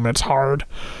game. It's hard.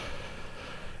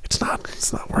 It's not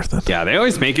worth it. Yeah, they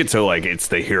always make it so like it's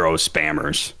the hero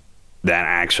spammers that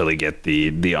actually get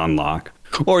the unlock,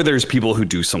 or there's people who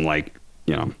do some like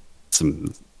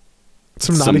some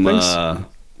naughty things.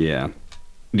 Yeah,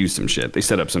 do some shit. They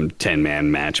set up some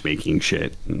 10-man matchmaking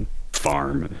shit and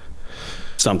farm and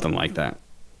something like that.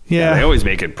 Yeah, they always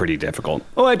make it pretty difficult,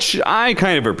 which I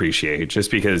kind of appreciate,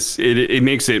 just because it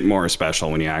makes it more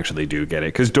special when you actually do get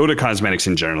it. Because Dota cosmetics,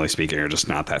 in generally speaking, are just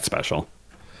not that special.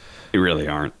 They really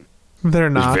aren't. They're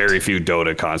not. There's very few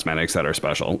Dota cosmetics that are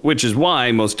special, which is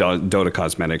why most Dota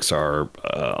cosmetics are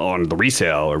on the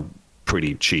resale are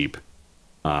pretty cheap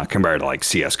compared to like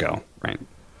CS:GO, right?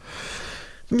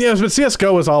 Yes, but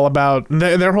CS:GO is all about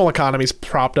their whole economy is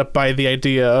propped up by the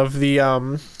idea of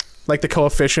the like the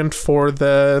coefficient for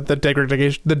the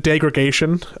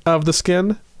degradation of the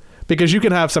skin, because you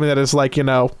can have something that is like, you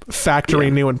know,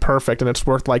 factory new and perfect, and it's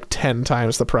worth like 10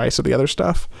 times the price of the other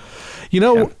stuff. You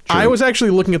know, I was actually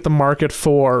looking at the market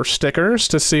for stickers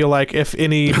to see like if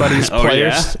anybody's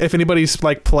if anybody's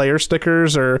like player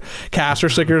stickers or caster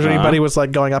stickers, anybody was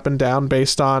like going up and down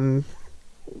based on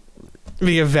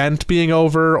the event being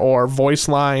over or voice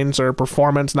lines or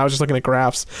performance. And I was just looking at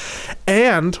graphs,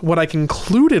 and what I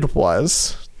concluded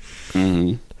was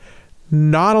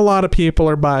not a lot of people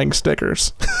are buying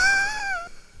stickers.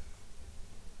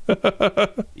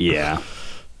 Yeah.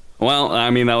 Well, I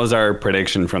mean, that was our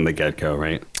prediction from the get-go,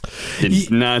 right? It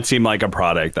did not seem like a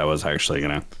product that was actually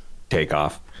going to take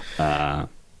off.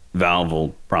 Valve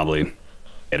will probably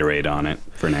iterate on it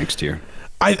for next year.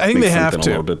 I think they have to. A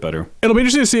little bit better. It'll be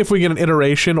interesting to see if we get an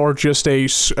iteration or just a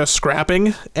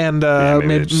scrapping, and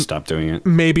maybe just stop doing it.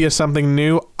 Maybe as something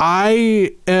new.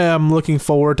 I am looking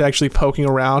forward to actually poking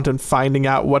around and finding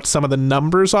out what some of the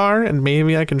numbers are, and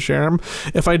maybe I can share them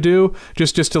if I do,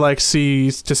 just to like see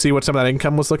what some of that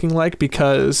income was looking like,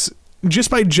 because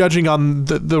just by judging on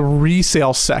the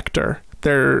resale sector,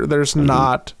 there's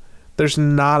not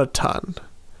a ton.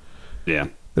 Yeah.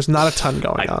 There's not a ton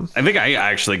going on. I think I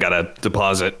actually got a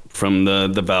deposit from the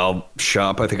Valve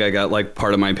shop. I think I got like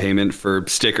part of my payment for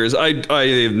stickers. I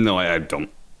don't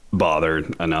bother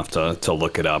enough to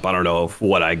look it up. I don't know if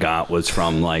what I got was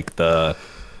from like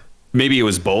maybe it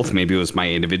was both. Maybe it was my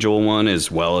individual one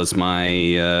as well as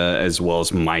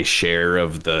my share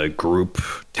of the group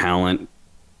talent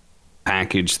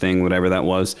package thing, whatever that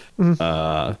was.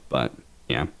 But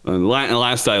yeah,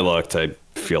 last I looked, I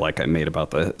feel like I made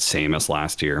about the same as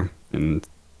last year and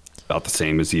about the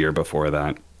same as the year before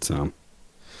that. So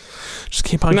just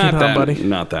keep on keeping on, buddy.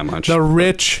 Not that much. The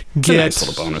rich get a nice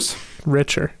little bonus.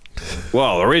 Richer.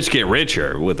 Well, the rich get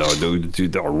richer with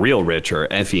the real rich are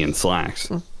Effie and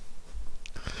Slacks.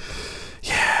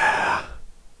 Yeah.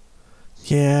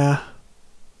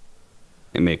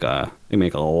 They make a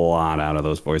lot out of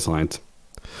those voice lines.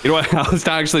 You know what? I was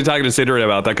actually talking to Cinderin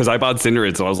about that because I bought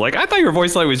Cinderin, so I was like, I thought your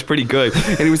voice line was pretty good.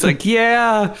 And he was like,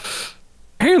 yeah,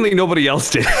 apparently nobody else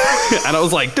did. And I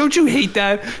was like, don't you hate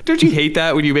that? Don't you hate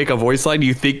that when you make a voice line,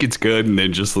 you think it's good, and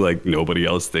then just like nobody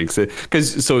else thinks it?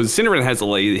 Because so Cinderin has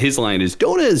his line is,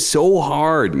 Dota is so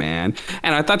hard, man.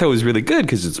 And I thought that was really good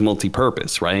because it's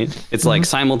multi-purpose, right? It's like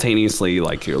simultaneously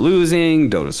like you're losing,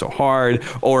 Dota's so hard,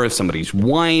 or if somebody's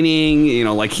whining, you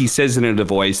know, like he says it in a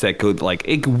voice that could like,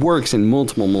 it works in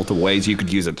multiple ways. You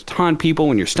could use it to taunt people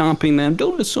when you're stomping them.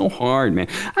 Dota's so hard, man.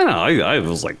 I don't know. I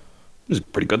was like, it was a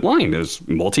pretty good line. It was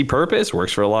multi-purpose,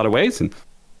 works for a lot of ways, and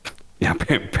yeah,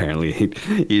 apparently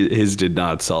his did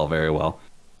not sell very well.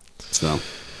 So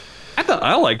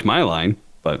I liked my line,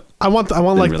 but I want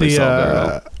like really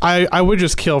the I would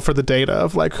just kill for the data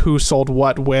of like who sold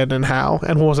what, when, and how,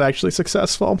 and what was actually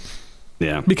successful.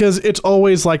 Yeah, because it's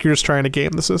always like you're just trying to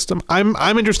game the system.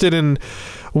 I'm interested in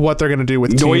what they're going to do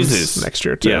with noises teams next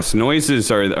year too. Yes,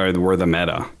 noises were the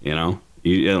meta. You know.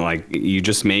 You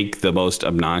just make the most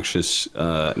obnoxious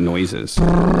noises. Those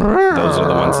are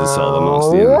the ones that sell the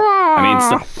most. You know? I mean,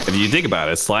 if you think about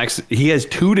it, Slacks, he has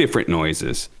 2 different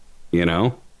noises. You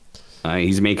know,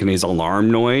 he's making his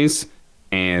alarm noise,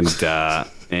 and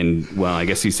well, I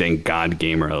guess he's saying "God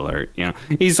Gamer Alert." You know,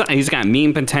 he's got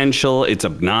meme potential. It's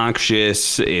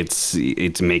obnoxious.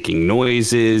 It's making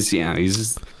noises. Yeah, he's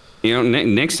just, you know.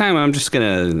 Next time, I'm just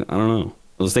gonna. I don't know.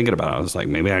 I was thinking about it. I was like,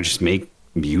 maybe I just make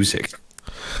music.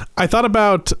 I thought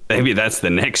about maybe that's the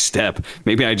next step.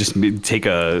 Maybe I just take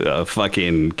a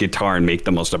fucking guitar and make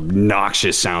the most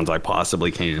obnoxious sounds I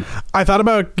possibly can. I thought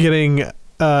about getting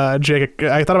Jake.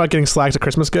 I thought about getting Slacks a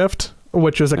Christmas gift,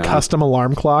 which is a custom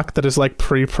alarm clock that is like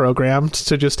pre-programmed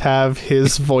to just have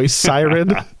his voice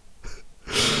siren.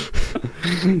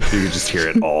 You can just hear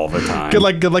it all the time. Get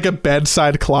like a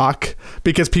bedside clock,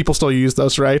 because people still use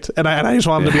those, right? And I just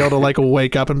want him to be able to like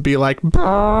wake up and be like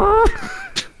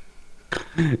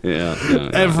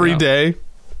every day.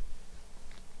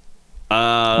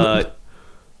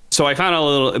 So I found out a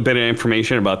little bit of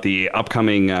information about the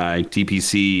upcoming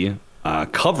DPC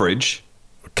coverage.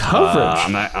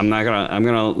 I'm not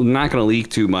gonna leak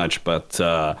too much, but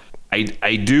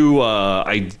I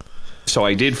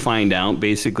did find out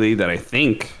basically that I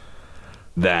think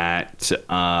that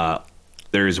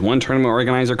there's one tournament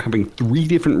organizer covering 3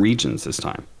 different regions this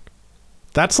time.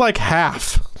 That's like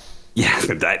half. Yeah,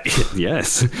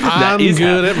 yes. I'm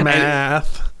good at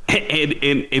math.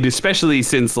 And especially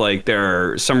since like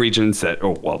there are some regions that,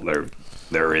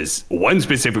 there is one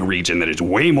specific region that is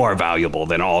way more valuable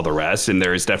than all the rest, and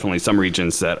there is definitely some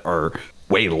regions that are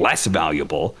way less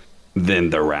valuable than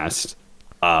the rest.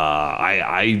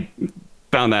 I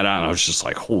found that out and I was just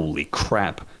like, holy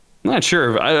crap. I'm not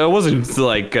sure. I wasn't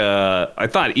like, I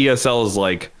thought ESL is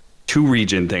like 2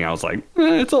 region thing. I was like,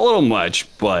 it's a little much,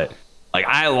 but like,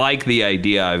 I like the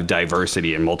idea of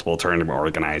diversity and multiple tournament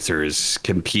organizers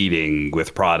competing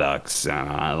with products.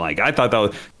 Like, I thought that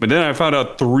was, but then I found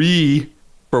out 3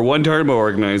 for one tournament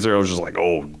organizer. I was just like,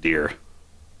 oh dear.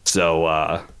 So,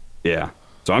 yeah.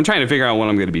 So I'm trying to figure out what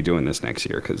I'm going to be doing this next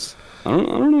year, because I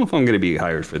don't know if I'm going to be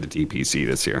hired for the DPC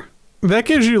this year. That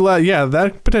gives you,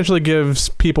 that potentially gives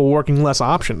people working less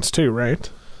options too, right?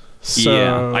 So...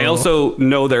 Yeah. I also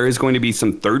know there is going to be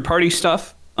some third-party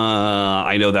stuff.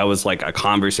 I know that was like a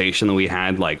conversation that we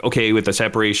had, like, okay, with the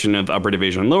separation of upper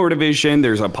division and lower division,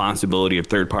 there's a possibility of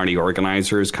third-party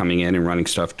organizers coming in and running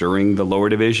stuff during the lower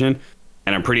division.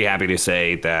 And I'm pretty happy to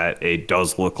say that it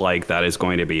does look like that is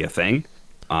going to be a thing.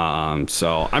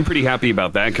 So I'm pretty happy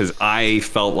about that, because I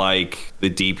felt like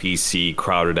the DPC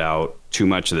crowded out too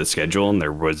much of the schedule and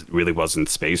there really wasn't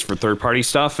space for third-party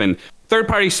stuff. And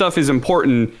third-party stuff is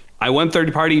important. I want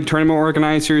third-party tournament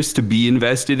organizers to be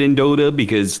invested in Dota,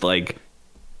 because, like,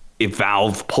 if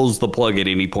Valve pulls the plug at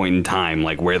any point in time,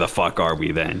 like, where the fuck are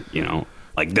we then? You know,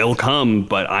 like, they'll come,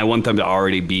 but I want them to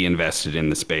already be invested in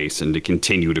the space and to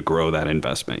continue to grow that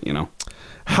investment, you know?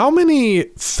 How many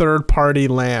third-party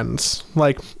lands,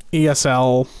 like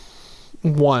ESL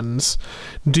ones,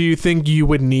 do you think you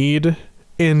would need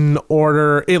in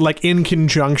order, in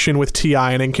conjunction with TI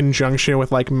and in conjunction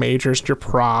with like majors you're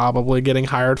probably getting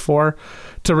hired for,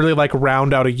 to really like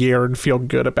round out a year and feel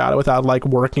good about it without like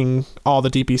working all the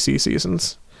DPC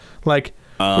seasons? Like,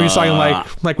 were you talking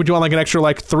like would you want like an extra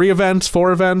like 3 events,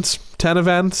 4 events, 10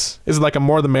 events? Is it like a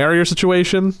more the merrier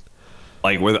situation?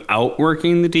 Like without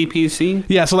working the DPC?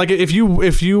 Yeah, so like if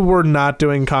you were not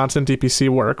doing constant DPC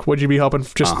work, would you be hoping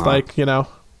just like, you know,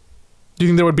 do you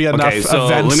think there would be enough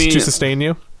events to sustain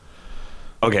you?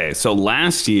 Okay, so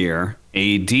last year,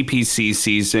 a DPC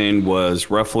season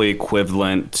was roughly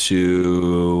equivalent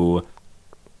to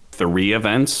 3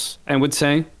 events, I would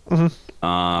say.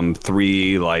 Mm-hmm.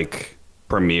 3 like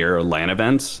premier LAN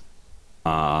events.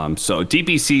 So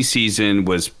DPC season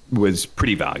was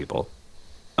pretty valuable.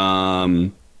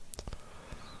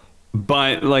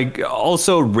 But like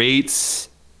also rates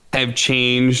have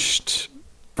changed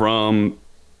from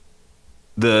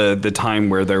the time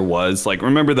where there was like,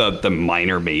 remember the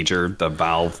minor major, the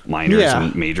Valve minors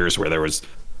and majors where there was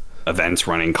events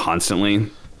running constantly?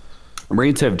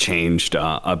 Rates have changed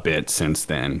a bit since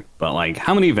then, but like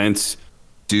how many events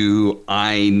do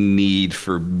I need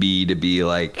for me to be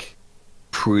like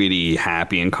pretty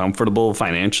happy and comfortable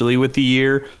financially with the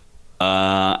year?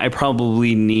 I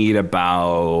probably need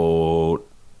about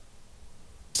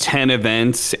 10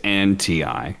 events and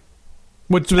TI.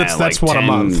 That's like one 10, a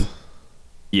month.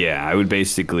 Yeah, I would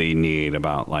basically need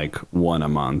about like 1 a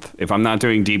month. If I'm not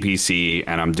doing DPC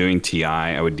and I'm doing TI,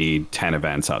 I would need 10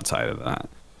 events outside of that,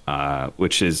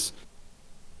 which is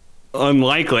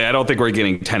unlikely. I don't think we're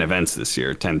getting 10 events this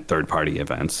year, 10 third-party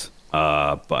events.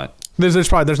 But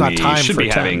there's not time should for be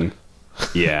 10. having,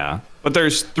 yeah. But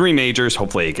there's 3 majors.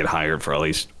 Hopefully, I get hired for at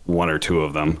least 1 or 2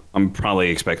 of them. I'm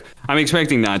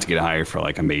expecting not to get hired for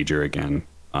like a major again,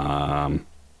 because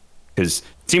it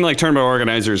seems like tournament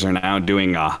organizers are now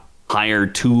doing a hire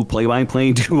 2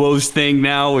 play-by-play duos thing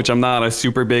now, which I'm not a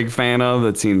super big fan of.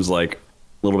 It seems like a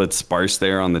little bit sparse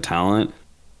there on the talent.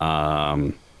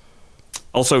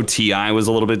 Also, TI was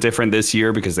a little bit different this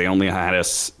year because they only had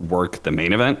us work the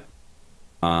main event.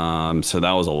 So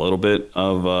that was a little bit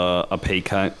of a pay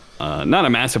cut. Not a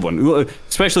massive one,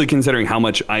 especially considering how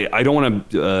much I don't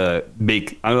want to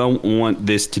I don't want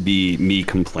this to be me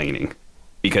complaining,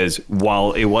 because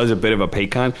while it was a bit of a pay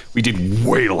cut, we did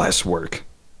way less work.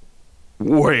 And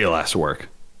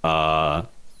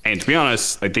to be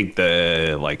honest, I think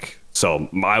so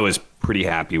I was pretty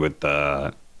happy with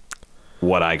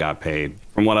what I got paid.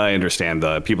 From what I understand,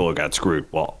 the people who got screwed,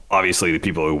 well, obviously the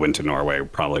people who went to Norway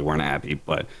probably weren't happy,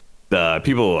 but the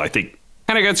people who I think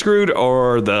kind of got screwed,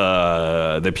 or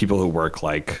the people who work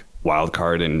like wild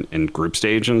card and group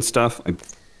stage and stuff. I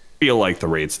feel like the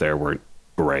rates there weren't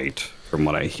great from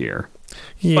what I hear.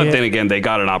 Yeah. But then again, they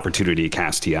got an opportunity to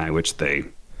cast TI, which they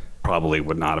probably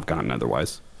would not have gotten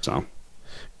otherwise. So.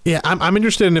 Yeah, I'm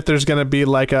interested in if there's going to be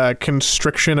like a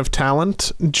constriction of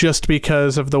talent just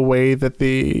because of the way that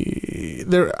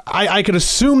I could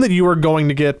assume that you are going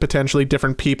to get potentially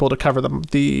different people to cover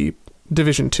the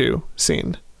Division 2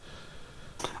 scene.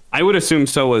 I would assume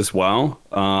so as well.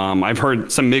 I've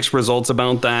heard some mixed results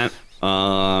about that.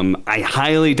 I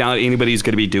highly doubt anybody's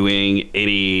going to be doing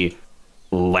any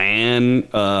LAN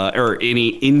or any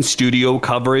in-studio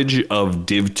coverage of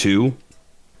Div 2.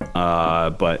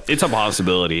 But it's a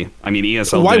possibility. I mean,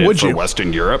 ESL Why did would it for you?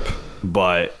 Western Europe,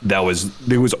 but there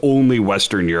was only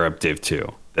Western Europe Div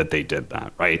 2 that they did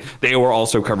that, right? They were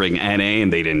also covering NA,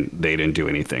 and they didn't do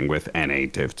anything with NA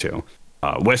Div 2.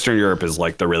 Western Europe is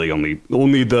like the really only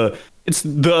it's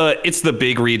the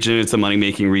big region, it's the money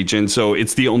making region, so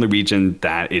it's the only region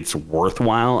that it's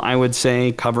worthwhile, I would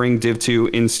say, covering Div 2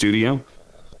 in studio.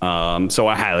 So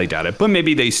I highly doubt it, but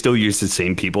maybe they still use the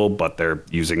same people, but they're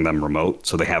using them remote.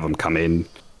 So they have them come in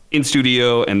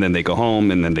studio and then they go home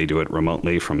and then they do it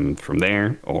remotely from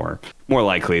there, or more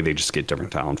likely they just get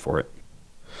different talent for it.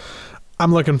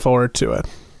 I'm looking forward to it.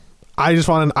 I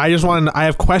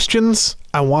have questions.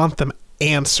 I want them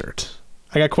answered.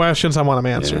 I got questions. I want them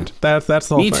answered. Yeah. That's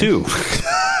the whole thing. Me too.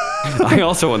 I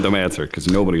also want them answered because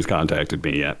nobody's contacted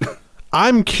me yet.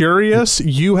 I'm curious.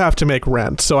 You have to make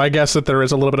rent, so I guess that there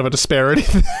is a little bit of a disparity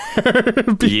there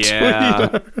between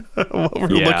what we're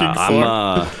looking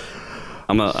for.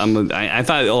 I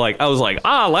thought I was like,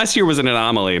 last year was an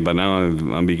anomaly, but now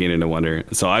I'm beginning to wonder.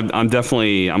 So I'm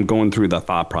going through the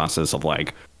thought process of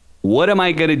like, what am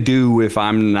I gonna do if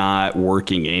I'm not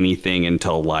working anything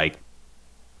until like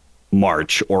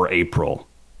March or April?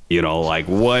 You know, like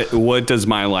what does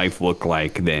my life look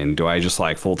like then? Do I just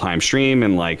like full-time stream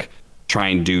and like try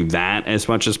and do that as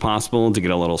much as possible to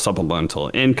get a little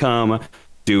supplemental income?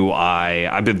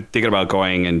 I've been thinking about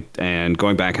going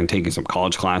back and taking some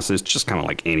college classes, just kind of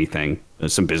like anything,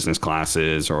 some business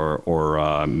classes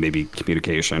or maybe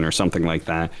communication or something like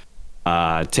that.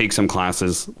 Take some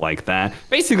classes like that.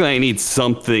 Basically, I need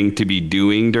something to be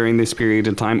doing during this period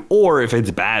of time, or if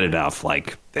it's bad enough,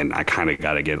 like then I kind of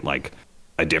got to get like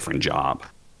a different job.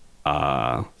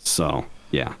 So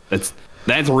yeah, that's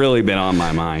really been on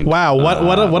my mind. Wow, what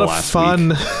a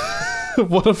fun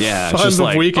what a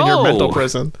fun week in your mental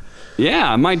prison.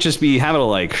 Yeah, I might just be having to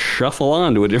like shuffle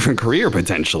on to a different career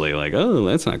potentially. Like, oh,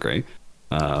 that's not great.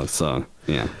 So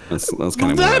yeah, that's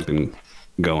kind of what I've been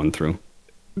going through.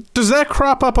 Does that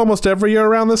crop up almost every year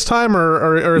around this time,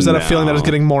 or is that a feeling that is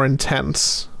getting more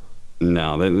intense?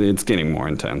 No, it's getting more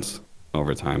intense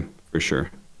over time for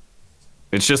sure.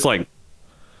 It's just like,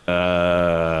 it's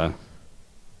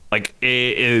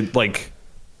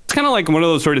kind of like one of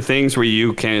those sort of things where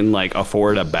you can like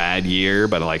afford a bad year,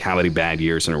 but like how many bad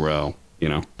years in a row, you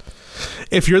know?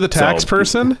 If you're the tax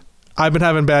person, I've been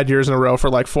having bad years in a row for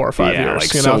like 4 or 5 years.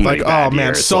 Like you know, like oh man,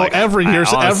 years. so like, every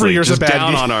year's a bad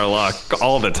down year. On our luck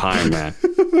all the time, man.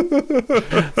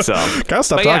 So gotta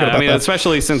stop talking about that.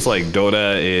 Especially since like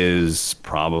Dota is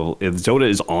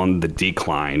on the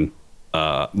decline.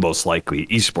 Most likely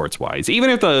esports wise, even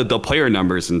if the player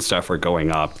numbers and stuff are going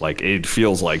up, like it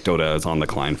feels like Dota is on the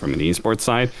decline from an esports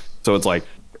side. So it's like,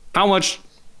 how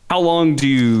long do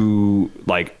you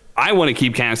like? I want to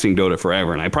keep casting Dota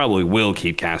forever, and I probably will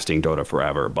keep casting Dota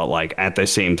forever. But like at the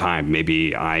same time,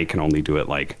 maybe I can only do it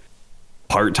like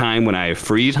part time when I have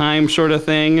free time, sort of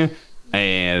thing,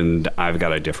 and I've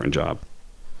got a different job,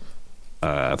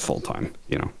 full time.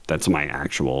 You know, that's my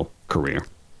actual career.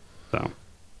 So.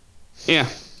 Yeah,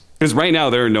 because right now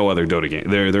there are no other Dota games.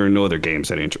 There are no other games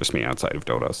that interest me outside of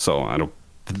Dota. So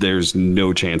there's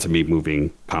no chance of me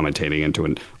commentating into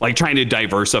it, like trying to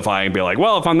diversify and be like,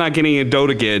 well, if I'm not getting in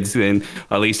Dota gigs, then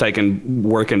at least I can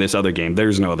work in this other game.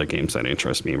 There's no other games that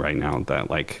interest me right now that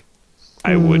like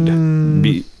I would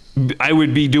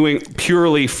be doing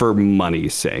purely for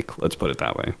money's sake. Let's put it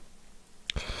that way.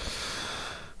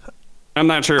 I'm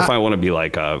not sure if I want to be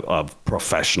like a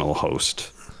professional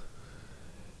host.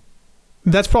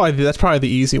 That's probably the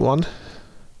easy one.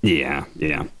 Yeah.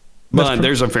 But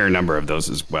there's a fair number of those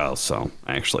as well, so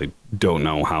I actually don't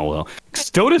know how well.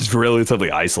 Dota's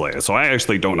relatively isolated, so I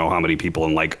actually don't know how many people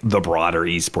in like the broader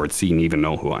esports scene even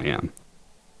know who I am.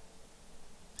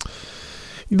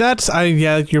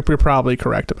 You're probably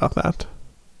correct about that.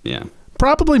 Yeah.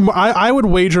 Probably, I would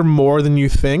wager more than you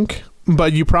think,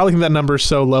 but you probably think that number is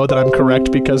so low that I'm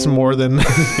correct because more than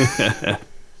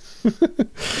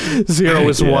 0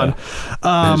 is 1.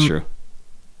 That's true.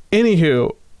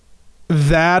 Anywho,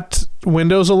 that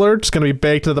Windows alert is going to be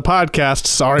baked into the podcast.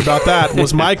 Sorry about that.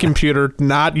 Was my computer,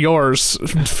 not yours,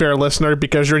 fair listener,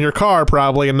 because you're in your car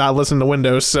probably and not listening to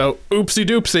Windows. So oopsie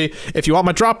doopsie. If you want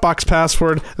my Dropbox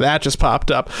password, that just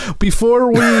popped up.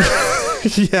 Before we...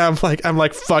 yeah, I'm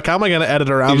like, fuck, how am I going to edit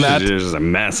around that? You're just a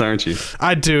mess, aren't you?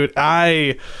 I don't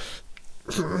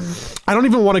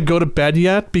even want to go to bed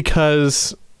yet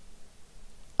because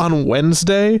on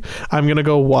Wednesday, I'm going to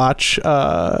go watch...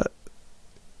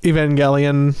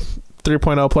 Evangelion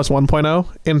 3.0 plus 1.0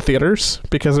 in theaters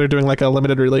because they're doing like a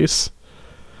limited release.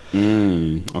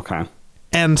 Okay.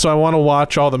 And so I want to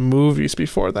watch all the movies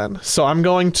before then. So I'm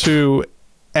going to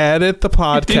edit the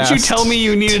podcast. Did you tell me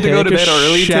you needed to go to bed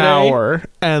early today?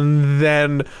 And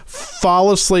then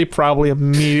fall asleep probably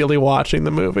immediately watching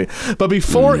the movie. But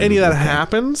before any of that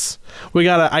happens, I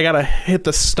gotta hit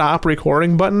the stop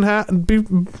recording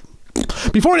button.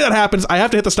 Before that happens, I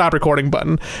have to hit the stop recording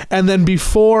button. And then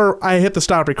before I hit the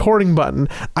stop recording button,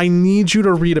 I need you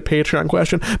to read a Patreon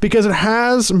question because it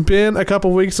has been a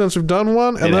couple weeks since we've done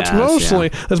one, and that's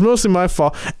mostly my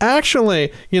fault.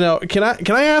 Actually, can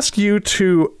I ask you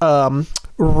to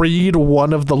read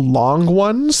one of the long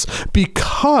ones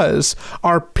because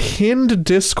our pinned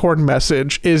Discord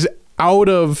message is out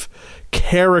of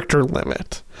character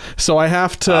limit. So I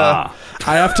have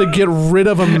to get rid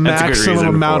of a maximum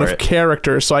amount of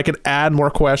characters so I can add more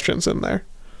questions in there.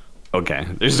 Okay.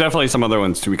 There's definitely some other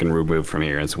ones we can remove from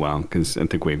here as well because I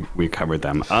think we covered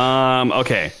them.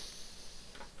 Okay.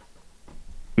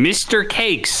 Mr.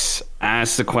 Cakes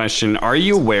asks the question, are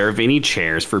you aware of any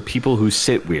chairs for people who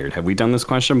sit weird? Have we done this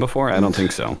question before? I don't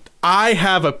think so. I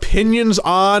have opinions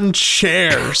on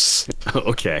chairs.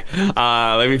 Okay.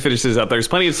 Let me finish this up. There's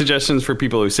plenty of suggestions for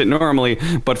people who sit normally,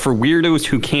 but for weirdos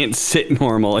who can't sit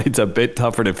normal, it's a bit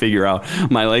tougher to figure out.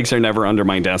 My legs are never under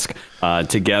my desk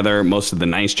together. Most of the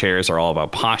nice chairs are all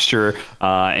about posture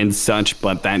and such,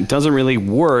 but that doesn't really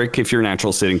work if your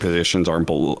natural sitting positions aren't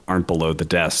below the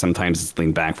desk. Sometimes it's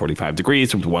leaned back 45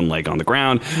 degrees with one leg on the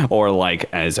ground, or like,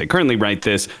 as I currently write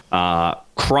this,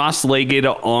 cross-legged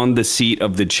on the seat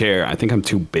of the chair. I think I'm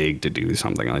too big to do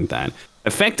something like that.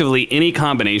 Effectively, any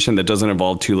combination that doesn't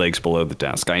involve two legs below the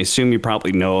desk. I assume you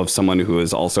probably know of someone who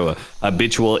is also a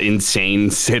habitual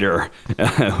insane sitter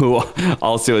who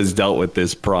also has dealt with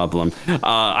this problem.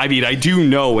 I mean, I do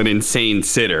know an insane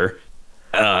sitter.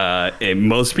 And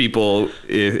most people,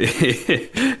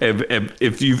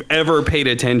 if you've ever paid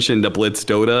attention to Blitz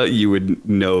DOTA, you would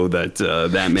know that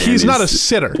that man he's not a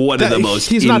sitter. One of the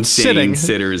most insane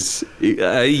sitters.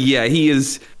 Yeah, he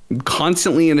is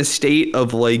constantly in a state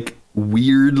of like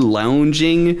weird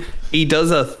lounging. He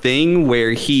does a thing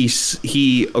where he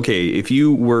if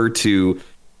you were to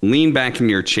lean back in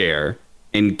your chair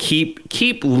and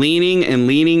keep leaning and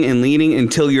leaning and leaning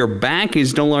until your back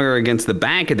is no longer against the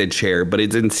back of the chair, but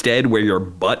it's instead where your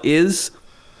butt is.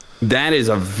 That is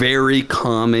a very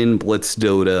common Blitz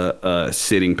DOTA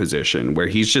sitting position where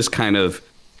he's just kind of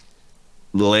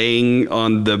laying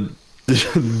on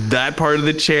that part of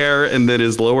the chair, and then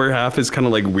his lower half is kind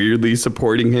of like weirdly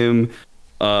supporting him.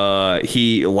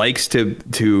 He likes to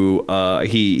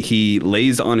he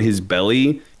lays on his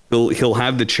belly. He'll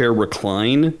have the chair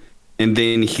recline, and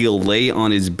then he'll lay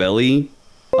on his belly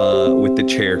with the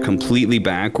chair completely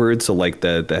backwards. So like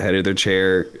the head of the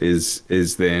chair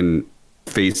is then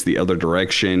face the other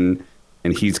direction,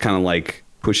 and he's kind of like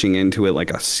pushing into it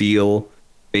like a seal,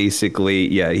 basically.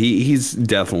 Yeah, he's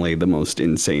definitely the most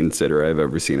insane sitter I've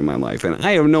ever seen in my life. And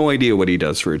I have no idea what he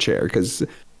does for a chair, because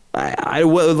I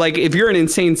like, if you're an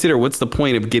insane sitter, what's the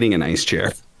point of getting a nice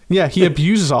chair? Yeah, he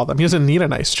abuses all of them. He doesn't need a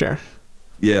nice chair.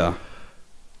 Yeah.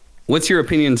 What's your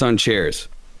opinions on chairs?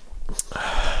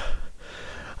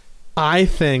 I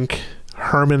think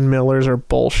Herman Millers are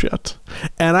bullshit.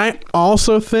 And I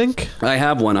also think... I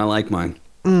have one. I like mine.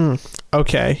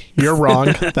 Okay, you're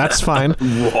wrong. That's fine.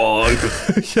 Wrong.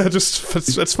 Yeah,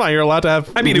 it's fine. You're allowed to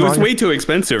have... I mean, it was way too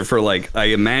expensive for, like, I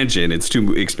imagine it's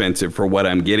too expensive for what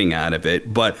I'm getting out of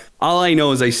it. But all I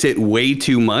know is I sit way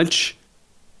too much.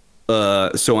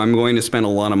 So I'm going to spend a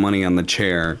lot of money on the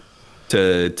chair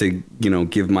to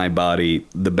give my body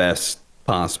the best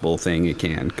possible thing it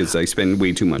can, because I spend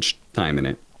way too much time in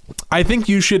it. I think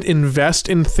you should invest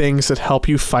in things that help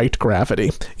you fight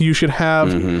gravity. You should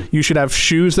have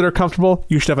shoes that are comfortable.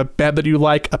 You should have a bed that you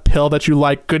like, a pill that you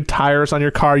like, good tires on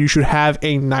your car. You should have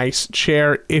a nice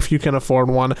chair if you can afford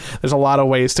one. There's a lot of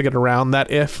ways to get around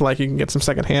that. If like you can get some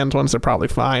secondhand ones, they're probably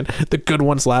fine. The good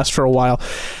ones last for a while.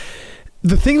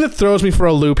 The thing that throws me for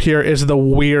a loop here is the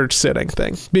weird sitting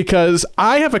thing, because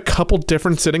I have a couple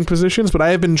different sitting positions, but I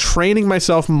have been training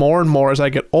myself more and more as I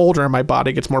get older and my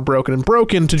body gets more broken and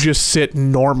broken to just sit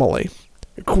normally.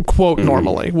 quote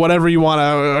normally, whatever you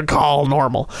want to call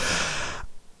normal.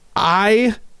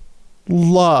 I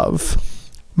love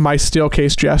my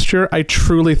Steelcase gesture. I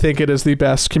truly think it is the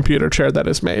best computer chair that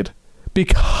is made,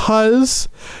 because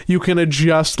you can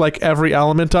adjust like every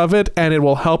element of it, and it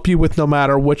will help you with no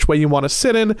matter which way you want to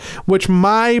sit in, which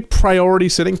my priority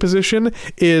sitting position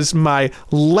is my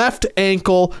left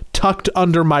ankle tucked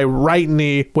under my right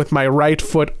knee with my right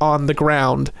foot on the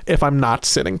ground if I'm not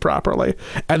sitting properly.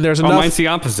 And there's enough... mine's the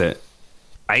opposite.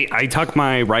 I tuck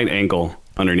my right ankle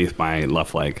underneath my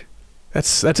left leg.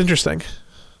 That's interesting.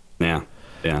 Yeah.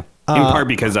 In part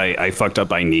because I fucked up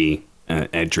my knee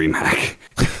at DreamHack.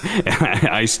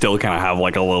 I still kind of have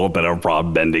like a little bit of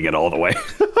Rob bending it all the way.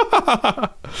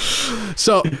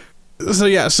 So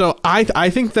I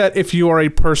think that if you are a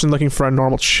person looking for a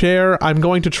normal chair, I'm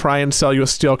going to try and sell you a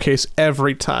Steelcase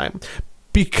every time,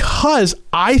 because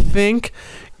I think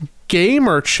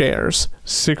gamer chairs,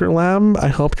 Secret Lab, I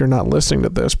hope you're not listening to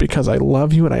this, because I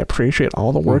love you and I appreciate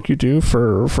all the work you do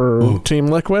for Team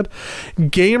Liquid.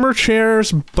 Gamer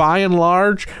chairs, by and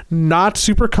large, not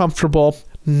super comfortable,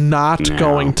 not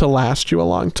going to last you a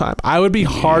long time. I would be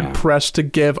hard pressed to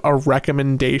give a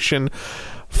recommendation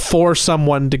for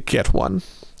someone to get one.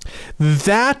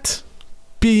 That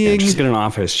being just get an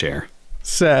office chair.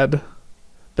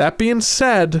 That being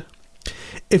said,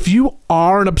 if you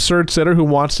are an absurd sitter who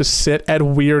wants to sit at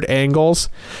weird angles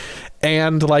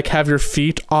and like have your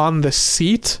feet on the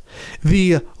seat,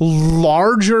 the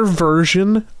larger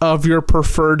version of your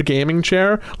preferred gaming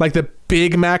chair, like the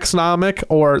big Maxnomic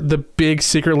or the big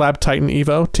Secret Lab Titan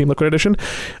Evo Team Liquid Edition,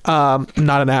 not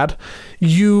an ad,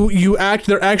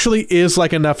 there actually is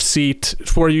like enough seat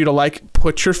for you to like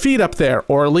put your feet up there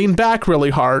or lean back really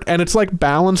hard, and it's like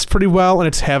balanced pretty well, and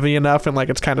it's heavy enough, and like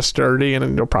it's kind of sturdy,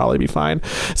 and you'll probably be fine.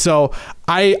 So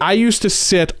I used to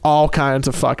sit all kinds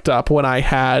of fucked up when I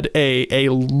had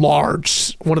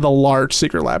one of the large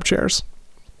Secret Lab chairs.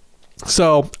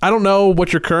 So I don't know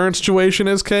what your current situation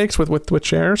is, Cakes, with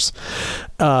chairs.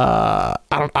 I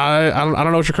don't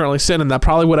know what you're currently sitting in. That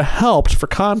probably would have helped for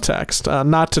context.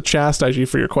 Not to chastise you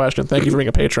for your question. Thank you for being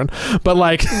a patron. But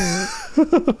like,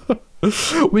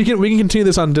 we can continue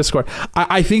this on Discord.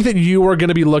 I think that you are going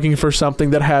to be looking for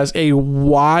something that has a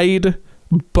wide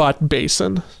butt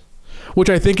basin,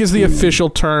 which I think is the official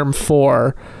term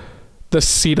for the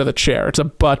seat of the chair. It's a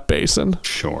butt basin.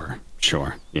 Sure.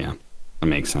 Yeah, that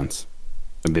makes sense.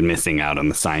 I've been missing out on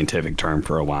the scientific term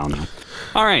for a while now.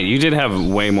 All right, you did have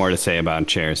way more to say about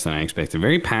chairs than I expected.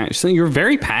 You're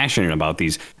very passionate about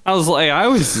these.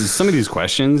 Some of these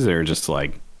questions, they're just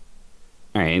like,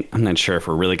 all right, I'm not sure if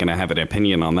we're really going to have an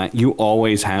opinion on that. You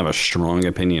always have a strong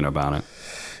opinion about it.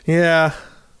 Yeah,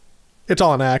 it's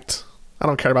all an act. I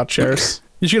don't care about chairs.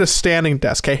 You should get a standing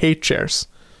desk. I hate chairs.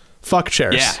 Fuck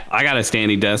chairs. Yeah, I got a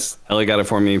standing desk. Ellie got it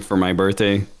for me for my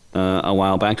birthday a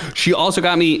while back. She also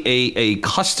got me a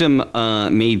custom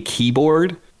made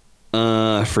keyboard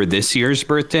for this year's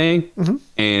birthday. Mm-hmm.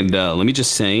 And let me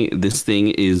just say, this thing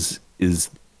is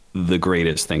the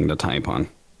greatest thing to type on.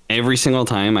 Every single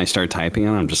time I start typing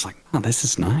on it, I'm just like, oh, this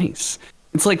is nice.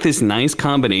 It's like this nice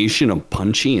combination of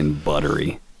punchy and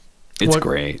buttery. It's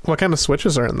great. What kind of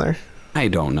switches are in there? I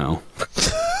don't know.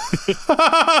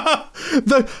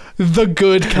 the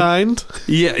good kind.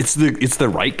 Yeah, it's the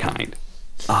right kind.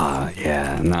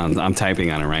 Yeah. Now I'm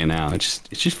typing on it right now. It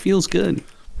just feels good.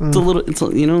 It's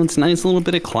it's nice, a little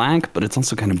bit of clack, but it's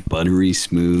also kind of buttery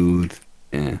smooth.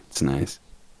 Yeah, it's nice.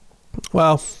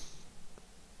 Well,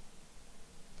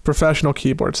 professional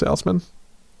keyboard salesman.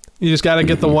 You just got to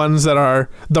get the ones that are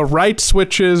the right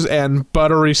switches and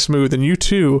buttery smooth, and you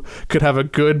too could have a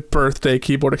good birthday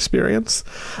keyboard experience.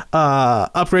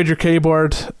 Upgrade your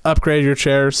keyboard, upgrade your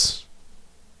chairs,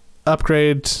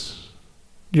 upgrade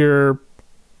your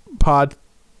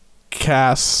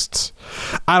podcast.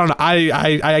 I don't know.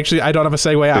 I actually don't have a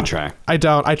segue out. Good try. I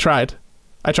don't. I tried.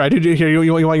 Did you hear?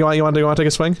 You want to take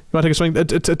a swing? You want to take a swing?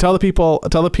 Tell the people.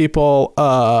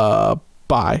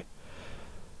 Bye.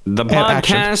 The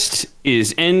podcast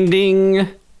is ending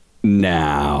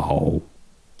now.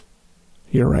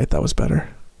 You're right. That was better.